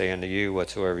 therefore I say unto you,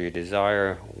 whatsoever you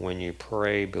desire, when you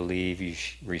pray, believe you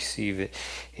receive it,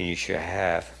 and you shall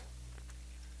have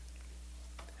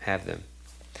them.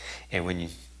 And when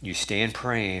you stand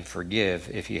praying, forgive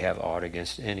if you have aught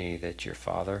against any, that your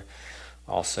Father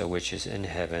also which is in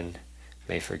heaven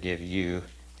may forgive you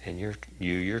and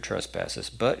your trespasses.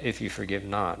 But if you forgive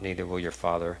not, neither will your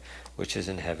Father which is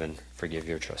in heaven forgive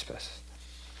your trespasses.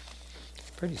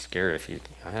 Pretty scary.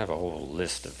 I have a whole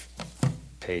list of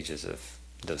pages of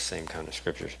those same kind of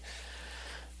scriptures,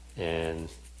 and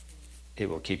it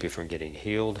will keep you from getting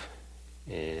healed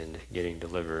and getting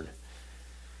delivered.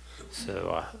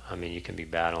 So you can be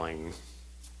battling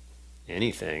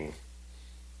anything,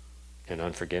 and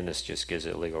unforgiveness just gives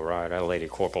it legal right. I had a lady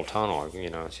corporal tunnel,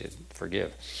 she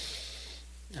forgive.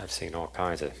 I've seen all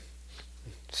kinds of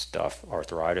stuff.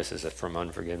 Arthritis is from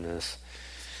unforgiveness.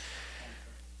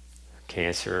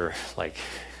 Cancer, like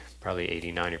probably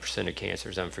 80-90% of cancer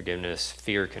is unforgiveness.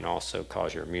 Fear can also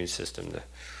cause your immune system to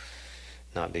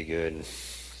not be good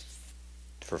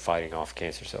for fighting off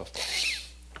cancer cells.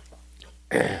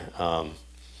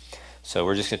 So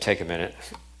we're just going to take a minute,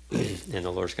 and the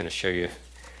Lord's going to show you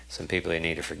some people you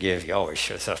need to forgive. He always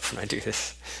shows up when I do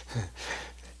this.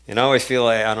 And I always feel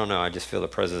like, I don't know, I just feel the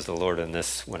presence of the Lord in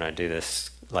this when I do this,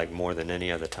 like more than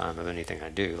any other time of anything I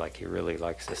do. Like he really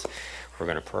likes this. We're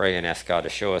going to pray and ask God to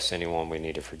show us anyone we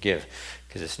need to forgive,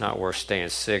 because it's not worth staying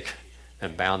sick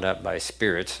and bound up by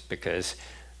spirits because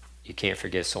you can't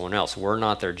forgive someone else. We're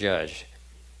not their judge.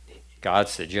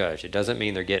 God's the judge. It doesn't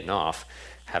mean they're getting off.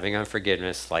 Having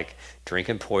unforgiveness, like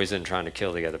drinking poison, trying to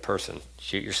kill the other person.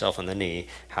 Shoot yourself in the knee.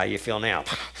 How you feel now?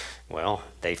 Well,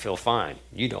 they feel fine.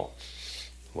 You don't.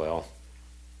 Well,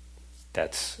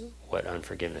 that's what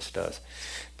unforgiveness does.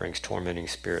 Brings tormenting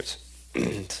spirits.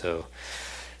 So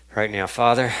right now,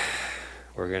 Father,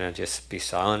 we're going to just be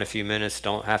silent a few minutes.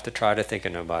 Don't have to try to think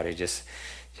of nobody. Just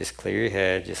clear your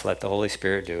head. Just let the Holy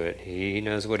Spirit do it. He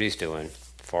knows what he's doing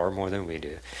far more than we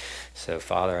do. So,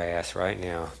 Father, I ask right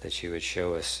now that you would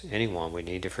show us anyone we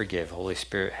need to forgive. Holy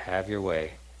Spirit, have your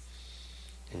way.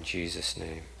 In Jesus'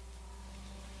 name.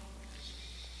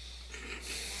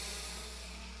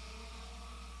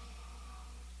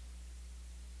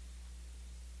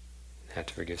 I have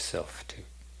to forgive self, too.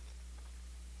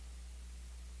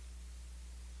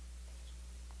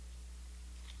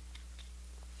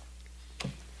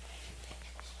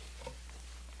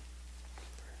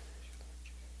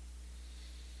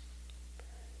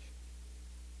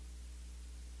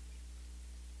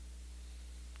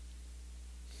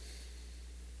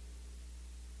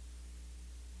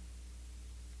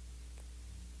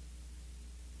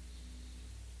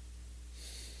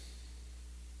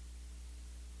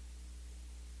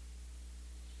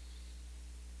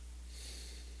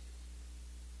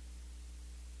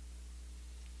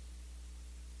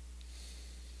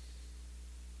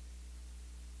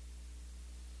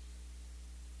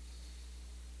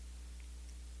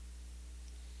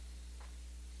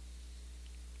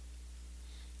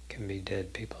 Can be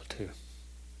dead people too.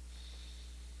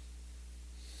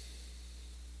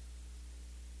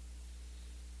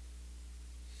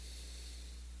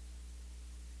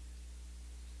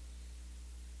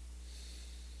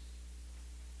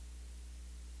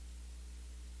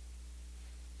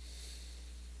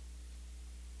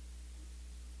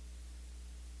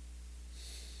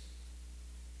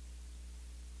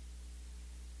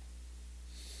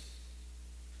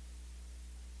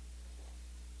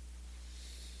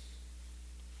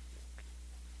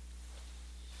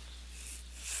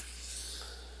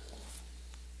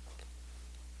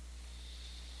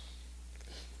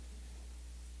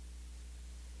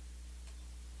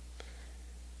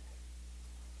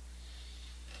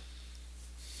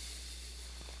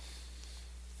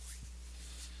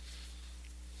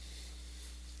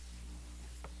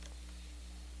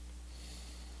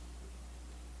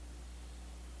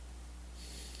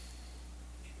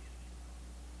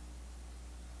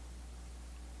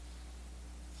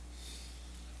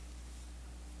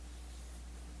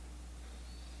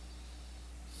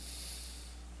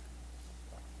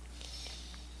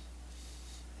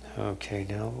 Okay,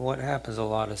 now what happens a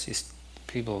lot is these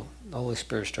people, the Holy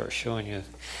Spirit starts showing you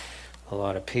a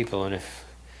lot of people, and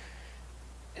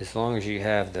as long as you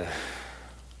have let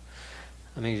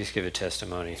me just give a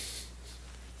testimony.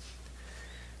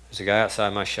 There's a guy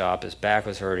outside my shop, his back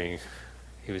was hurting.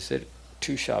 He was at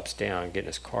 2 shops down getting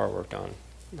his car worked on.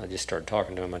 I just started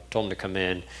talking to him. I told him to come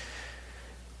in.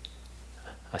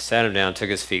 I sat him down, took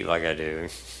his feet like I do.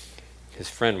 His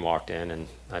friend walked in, and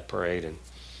I prayed, and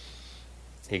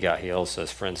he got healed. So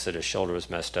his friend said his shoulder was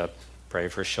messed up.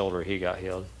 Prayed for his shoulder, he got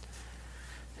healed.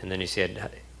 And then he said,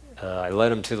 I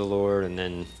led him to the Lord, and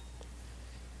then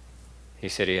he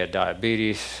said he had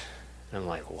diabetes. And I'm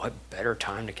like, what better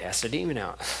time to cast a demon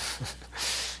out?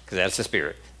 Because that's the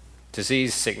spirit.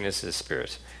 Disease, sickness is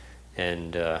spirits.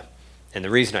 And the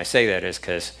reason I say that is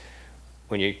because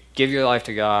when you give your life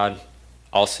to God,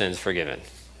 all sins forgiven.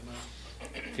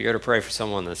 If you go to pray for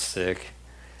someone that's sick,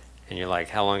 and you're like,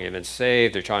 how long have you been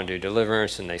saved? They're trying to do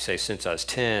deliverance, and they say, since I was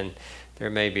 10, there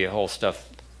may be a lot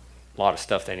of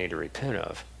stuff they need to repent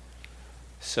of.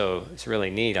 So it's really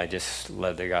neat. I just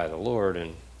led the guy to the Lord,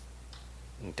 and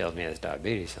he tells me he has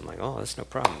diabetes. I'm like, oh, that's no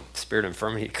problem. Spirit of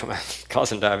infirmity, come out,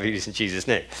 cause him diabetes in Jesus'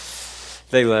 name.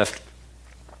 They left.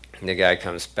 The guy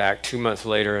comes back 2 months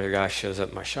later. The guy shows up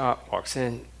at my shop, walks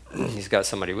in. He's got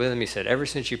somebody with him. He said, ever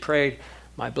since you prayed,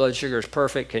 my blood sugar is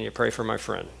perfect. Can you pray for my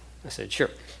friend? I said,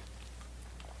 sure.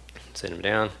 Sit him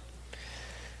down.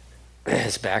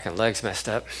 His back and legs messed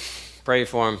up. Pray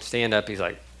for him. Stand up. He's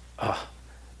like, oh,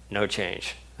 no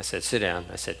change. I said, sit down.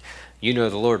 I said, you know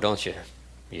the Lord, don't you?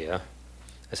 Yeah.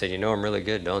 I said, you know him really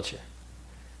good, don't you?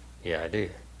 Yeah, I do.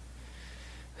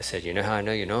 I said, you know how I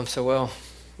know you know him so well?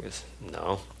 He goes,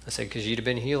 no. I said, because you'd have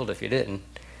been healed if you didn't.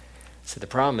 I said, the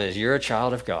problem is you're a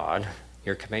child of God.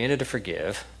 You're commanded to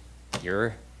forgive.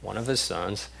 You're one of his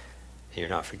sons, and you're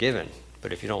not forgiven.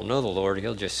 But if you don't know the Lord,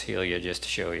 he'll just heal you just to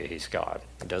show you he's God.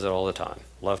 He does it all the time.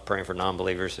 Love praying for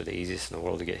non-believers. They're the easiest in the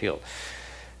world to get healed.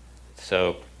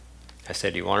 So I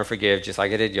said, do you want to forgive just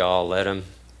like I did y'all? Let him.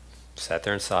 Sat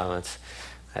there in silence.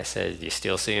 I said, you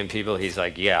still seeing people? He's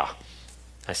like, yeah.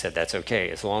 I said, that's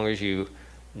okay. As long as you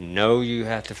know you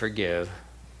have to forgive.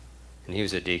 And he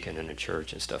was a deacon in a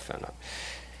church and stuff, found out.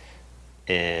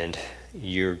 And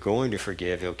you're going to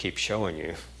forgive. He'll keep showing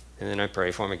you. And then I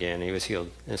prayed for him again. He was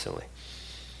healed instantly.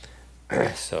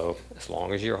 So as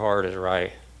long as your heart is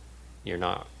right, you're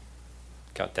not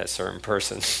got that certain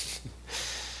person.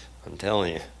 I'm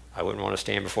telling you, I wouldn't want to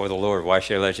stand before the Lord. Why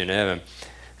should I let you in heaven?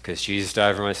 Because Jesus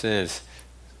died for my sins.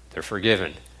 They're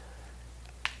forgiven.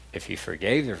 If you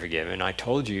forgave, they're forgiven. I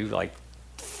told you like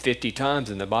 50 times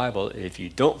in the Bible, if you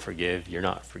don't forgive, you're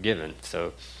not forgiven.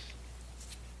 So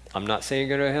I'm not saying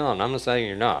you're going to hell, and I'm not saying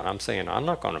you're not. I'm saying I'm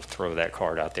not going to throw that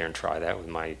card out there and try that with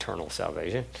my eternal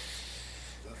salvation.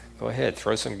 Go ahead,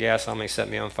 throw some gas on me, set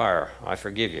me on fire. I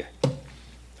forgive you.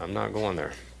 I'm not going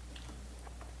there.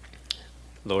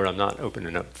 Lord, I'm not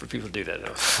opening up for people to do that,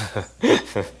 though.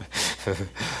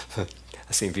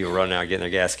 I've seen people running out getting their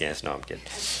gas cans. No, I'm kidding.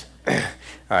 All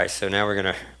right, so now we're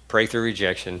going to pray through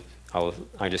rejection.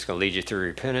 I'm just going to lead you through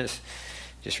repentance.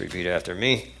 Just repeat after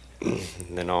me, and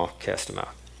then I'll cast them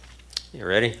out. You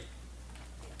ready?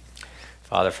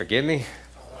 Father, forgive me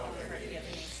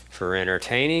for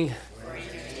entertaining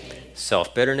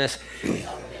self-bitterness,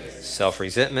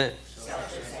 self-resentment,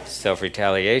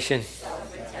 self-retaliation,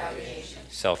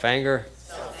 self-anger,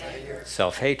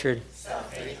 self-hatred,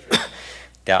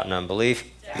 doubt and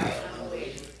unbelief,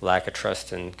 lack of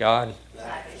trust in God,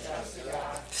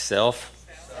 self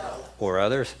or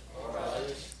others,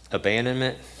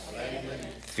 abandonment,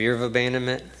 fear of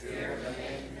abandonment,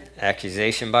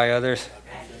 accusation by others,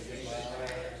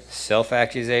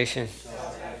 self-accusation,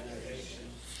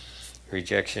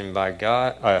 rejection by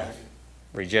God,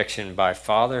 rejection by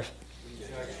fathers,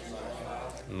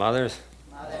 mothers,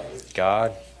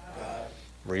 God,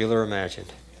 real or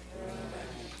imagined,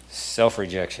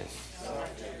 self-rejection.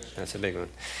 That's a big one.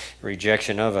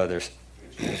 Rejection of others.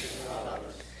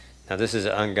 Now this is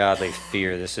an ungodly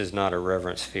fear. This is not a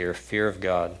reverence fear. Fear of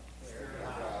God.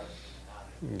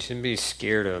 You shouldn't be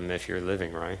scared of him if you're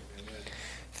living right.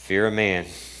 Fear of man.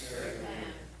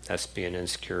 That's being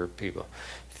insecure people.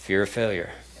 Fear of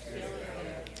failure.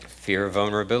 Fear of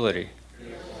vulnerability.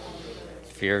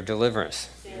 Fear of deliverance.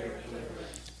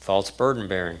 False burden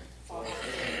bearing.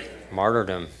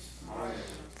 Martyrdom.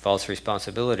 False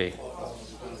responsibility.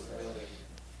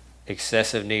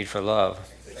 Excessive need for love.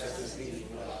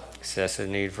 Excessive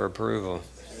need for approval.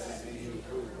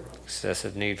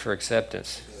 Excessive need for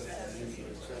acceptance.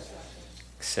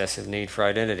 Excessive need for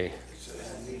identity.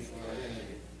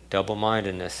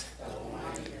 Double-mindedness.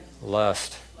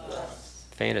 Lust.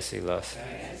 Fantasy lust.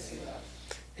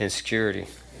 insecurity,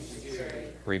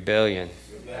 rebellion,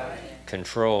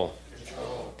 control,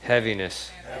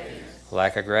 heaviness,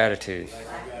 lack of gratitude,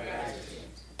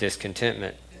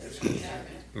 discontentment,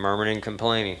 murmuring and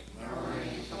complaining,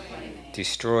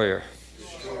 destroyer,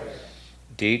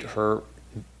 deep hurt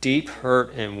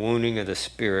and wounding of the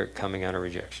spirit coming out of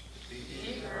rejection,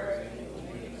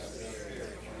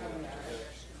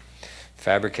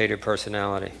 fabricated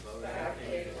personality,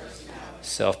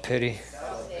 self-pity,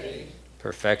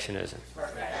 perfectionism,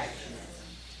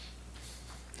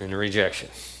 and rejection.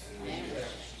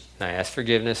 I ask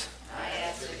forgiveness,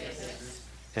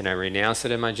 and I renounce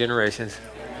it in my generations.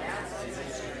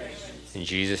 In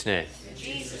Jesus' name.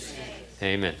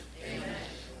 Amen.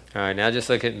 All right, now just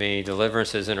look at me.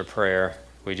 Deliverance isn't a prayer.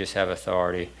 We just have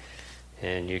authority.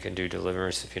 And you can do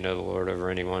deliverance if you know the Lord over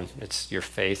anyone. It's your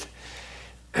faith.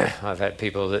 I've had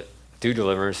people that do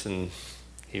deliverance, and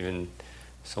even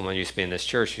someone used to be in this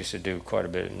church used to do quite a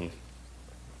bit and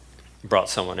brought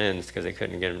someone in because they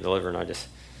couldn't get him delivered. And I just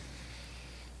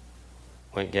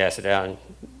went and gassed it out. And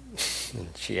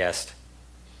she asked,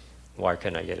 why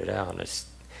couldn't I get it out? And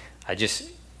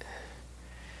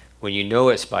when you know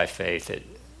it's by faith, it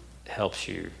helps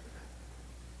you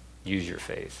use your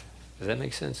faith. Does that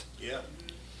make sense? Yeah.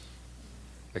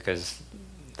 Because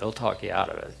they'll talk you out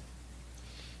of it.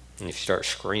 And if you start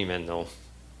screaming, they'll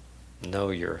know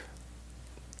you're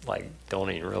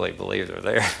don't even really believe they're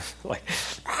there.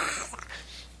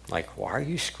 like, why are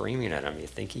you screaming at him? You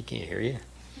think he can't hear you?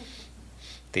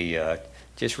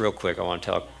 Just real quick, I want to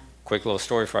tell a quick little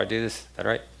story before I do this. Is that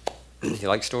right? You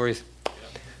like stories? I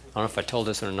don't know if I told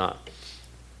this one or not.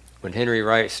 When Henry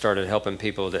Wright started helping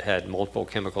people that had multiple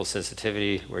chemical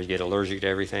sensitivity, where you get allergic to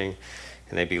everything,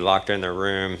 and they'd be locked in their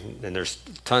room, and there's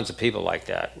tons of people like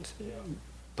that,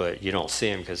 but you don't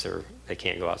see them because they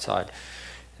can't go outside,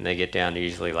 and they get down to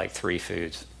usually like 3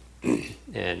 foods.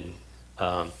 And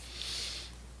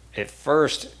at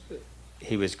first,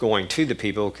 he was going to the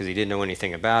people because he didn't know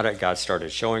anything about it. God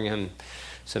started showing him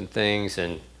some things,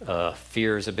 and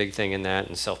fear is a big thing in that,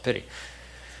 and self-pity.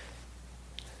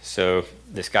 So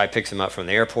this guy picks him up from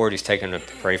the airport. He's taking him to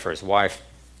pray for his wife.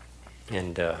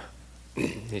 And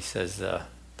he says,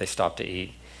 they stop to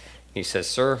eat. He says,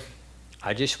 sir,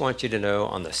 I just want you to know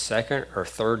on the 2nd or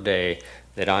 3rd day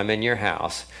that I'm in your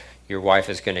house, your wife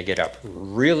is going to get up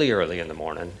really early in the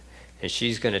morning, and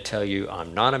she's going to tell you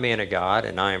I'm not a man of God,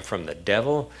 and I am from the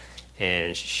devil,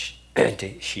 and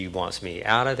she wants me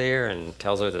out of there, and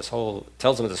tells him this whole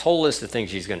list of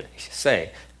things she's going to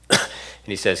say. And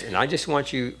he says, and I just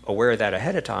want you aware of that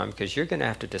ahead of time, because you're going to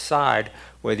have to decide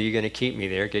whether you're going to keep me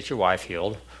there, get your wife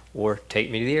healed, or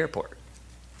take me to the airport.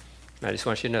 And I just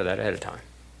want you to know that ahead of time.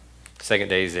 2nd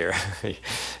day he's there.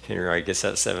 Henry Wright gets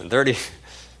up at 7:30.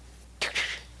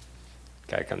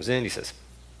 Guy comes in, he says,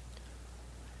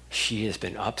 she has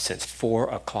been up since 4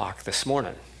 o'clock this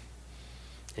morning.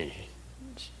 And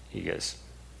he goes,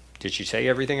 did she say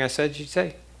everything I said she'd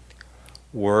say?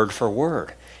 Word for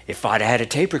word. If I'd had a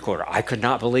tape recorder, I could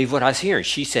not believe what I was hearing.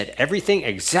 She said everything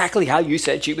exactly how you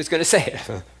said she was going to say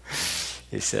it.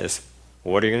 He says,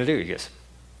 what are you going to do? He goes,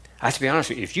 I have to be honest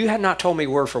with you. If you had not told me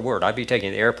word for word, I'd be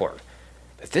taking the airport.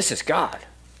 But this is God.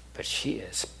 But she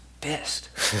is pissed.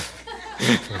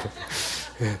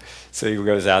 So he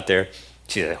goes out there.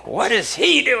 She says, what is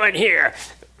he doing here?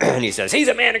 And he says, he's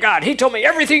a man of God. He told me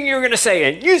everything you were going to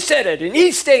say, and you said it, and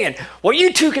he's staying. Well,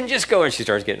 you two can just go. And she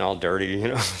starts getting all dirty,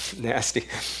 nasty.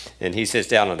 And he sits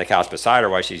down on the couch beside her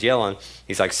while she's yelling.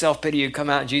 He's like, self-pity, you come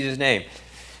out in Jesus' name.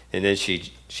 And then she's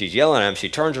yelling at him. She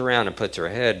turns around and puts her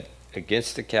head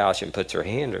against the couch and puts her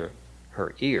hand to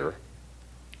her ear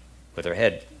with her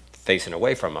head facing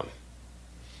away from him.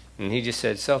 And he just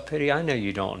said, self-pity, I know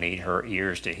you don't need her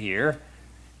ears to hear.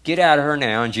 Get out of her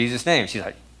now in Jesus' name. She's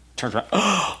like, turns around,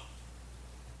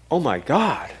 oh my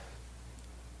God,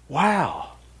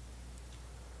 wow,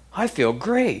 I feel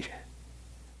great.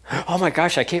 Oh my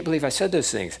gosh, I can't believe I said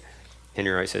those things.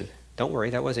 Henry Wright said, don't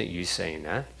worry, that wasn't you saying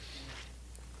that.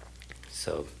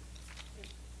 So,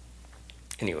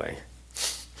 anyway,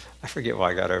 I forget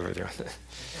why I got over there.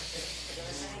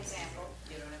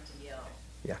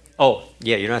 Yeah. Oh,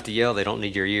 yeah, you don't have to yell. They don't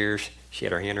need your ears. She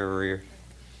had her hand over her ear.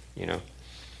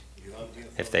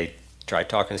 If they try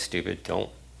talking stupid, don't.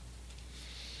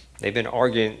 They've been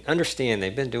arguing. Understand,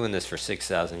 they've been doing this for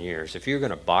 6,000 years. If you're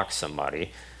going to box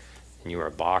somebody, and you're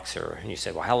a boxer, and you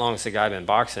say, well, how long has the guy been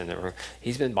boxing?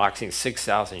 He's been boxing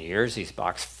 6,000 years. He's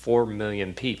boxed 4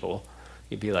 million people.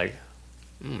 You'd be like,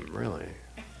 really?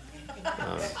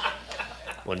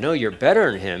 Well, no, you're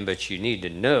better than him, but you need to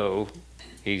know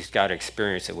he's got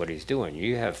experience at what he's doing.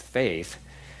 You have faith,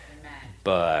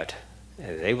 but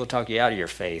They will talk you out of your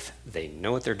faith. They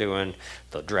know what they're doing.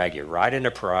 They'll drag you right into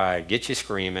pride, get you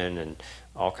screaming, and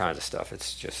all kinds of stuff.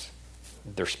 It's just,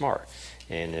 they're smart.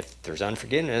 And if there's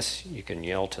unforgiveness, you can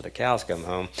yell till the cows come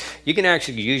home. You can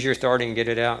actually use your authority and get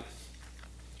it out.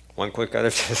 One quick other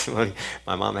testimony.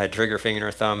 My mom had trigger finger in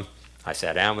her thumb. I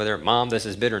sat down with her. Mom, this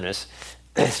is bitterness.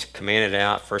 Commanded it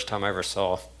out. First time I ever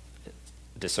saw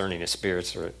discerning of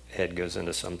spirits, her head goes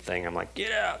into something. I'm like,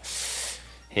 get out.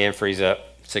 Hand frees up.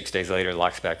 6 days later, it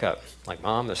locks back up. Like,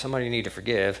 Mom, there's somebody you need to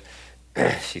forgive.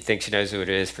 She thinks she knows who it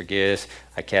is, forgives.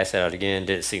 I cast it out again,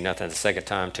 didn't see nothing the second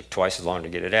time, took twice as long to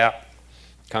get it out.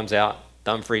 Comes out,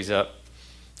 thumb frees up.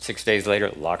 6 days later,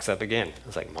 it locks up again. I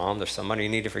was like, Mom, there's somebody you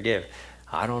need to forgive.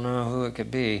 I don't know who it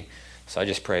could be. So I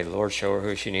just prayed, Lord, show her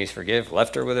who she needs to forgive.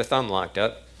 Left her with her thumb locked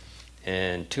up.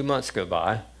 And 2 months go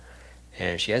by,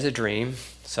 and she has a dream,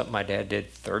 something my dad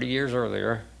did 30 years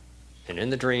earlier. And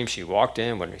in the dream, she walked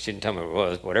in, when she didn't tell me what it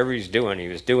was, whatever he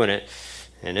was doing it.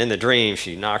 And in the dream,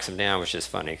 she knocks him down, which is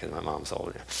funny because my mom's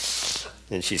older.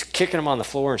 And she's kicking him on the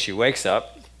floor, and she wakes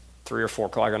up 3 or 4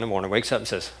 o'clock in the morning, wakes up and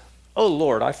says, oh,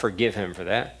 Lord, I forgive him for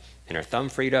that. And her thumb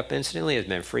freed up instantly, has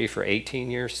been free for 18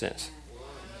 years since.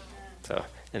 So,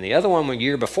 and the other one, 1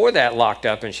 year before that, locked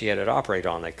up, and she had it operated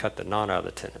on. They cut the knot out of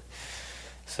the tendon.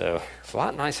 So it's a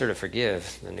lot nicer to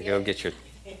forgive than to go get your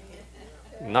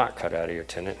knot cut out of your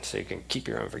tendon so you can keep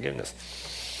your own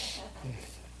forgiveness.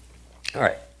 All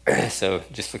right, so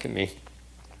just look at me.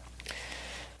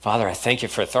 Father, I thank you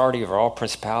for authority over all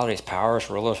principalities, powers,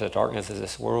 rulers of the darkness of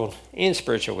this world, and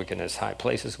spiritual wickedness, high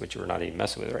places, which we're not even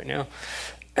messing with right now.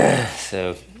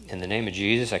 So in the name of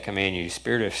Jesus, I command you,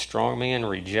 spirit of strong man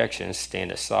rejection,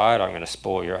 stand aside. I'm going to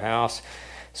spoil your house.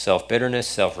 Self-bitterness,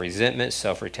 self-resentment,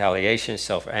 self-retaliation,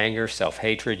 self-anger,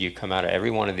 self-hatred, you come out of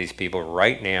every one of these people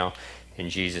right now in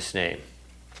Jesus' name.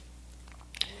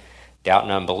 Doubt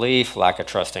and unbelief, lack of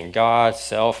trust in God,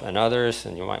 self and others,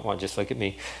 and you might want to just look at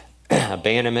me.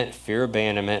 Abandonment, fear of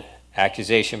abandonment,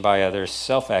 accusation by others,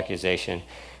 self-accusation,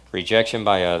 rejection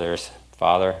by others,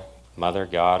 father, mother,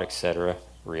 God, etc.,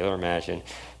 real or imagined,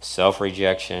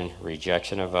 self-rejection,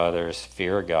 rejection of others,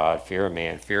 fear of God, fear of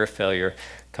man, fear of failure,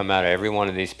 come out of every one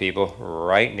of these people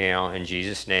right now in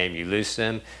Jesus' name. You loose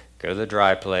them, go to the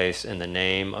dry place in the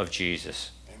name of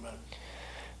Jesus. Amen.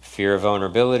 Fear of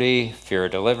vulnerability, fear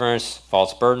of deliverance,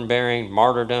 false burden bearing,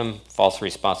 martyrdom, false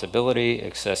responsibility,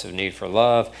 excessive need for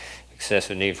love,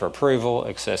 excessive need for approval,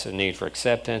 excessive need for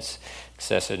acceptance,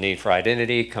 excessive need for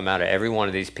identity, come out of every one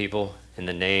of these people in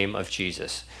the name of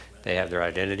Jesus. They have their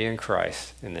identity in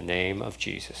Christ in the name of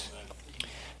Jesus.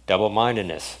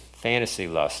 Double-mindedness, fantasy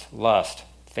lust,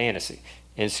 fantasy,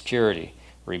 insecurity,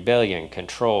 rebellion,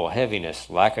 control, heaviness,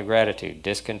 lack of gratitude,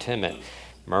 discontentment,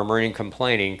 murmuring and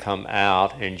complaining come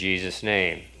out in Jesus'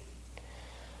 name.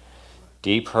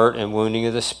 Deep hurt and wounding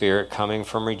of the spirit coming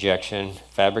from rejection,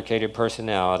 fabricated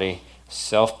personality,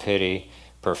 self-pity,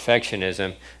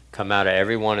 perfectionism, come out of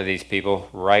every one of these people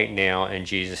right now in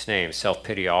Jesus' name.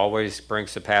 Self-pity always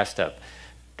brings the past up.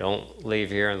 Don't leave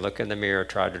here and look in the mirror,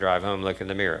 try to drive home, look in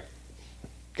the mirror.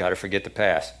 Got to forget the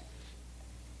past.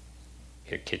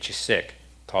 It gets you sick,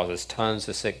 causes tons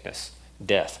of sickness,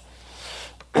 death.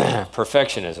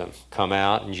 Perfectionism, come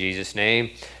out in Jesus'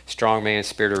 name. Strong man,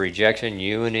 spirit of rejection,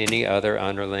 you and any other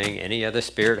underling, any other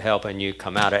spirit helping you,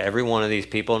 come out of every one of these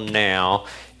people now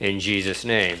in Jesus'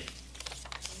 name.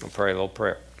 We'll pray a little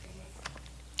prayer.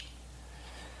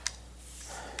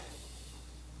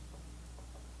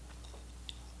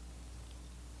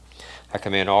 I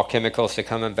command all chemicals to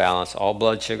come in balance, all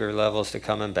blood sugar levels to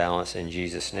come in balance in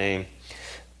Jesus' name.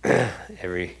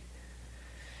 Every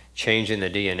change in the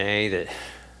DNA that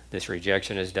this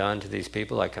rejection has done to these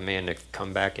people, I command to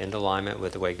come back into alignment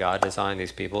with the way God designed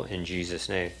these people in Jesus'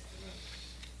 name.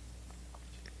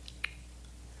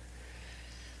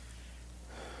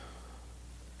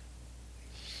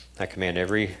 I command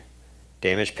every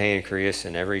damaged pancreas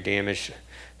and every damaged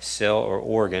cell or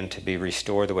organ to be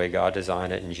restored the way God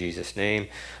designed it in Jesus' name.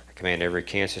 I command every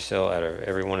cancer cell out of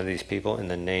every one of these people in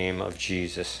the name of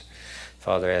Jesus.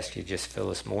 Father, I ask you just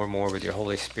fill us more and more with your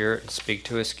Holy Spirit and speak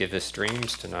to us. Give us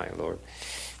dreams tonight, Lord.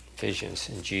 Visions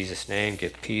in Jesus' name.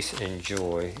 Give peace and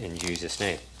joy in Jesus'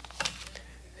 name.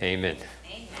 Amen.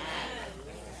 Amen.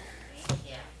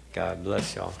 God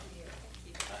bless y'all.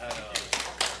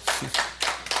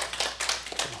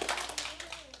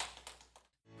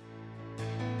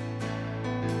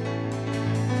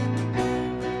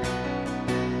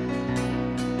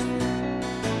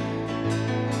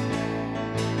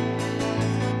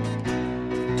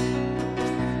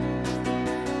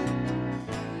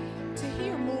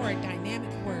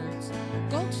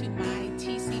 go to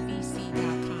mytcvc.com.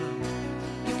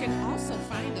 You can also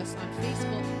find us on Facebook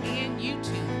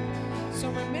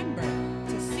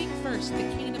first the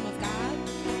kingdom of God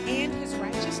and his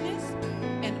righteousness,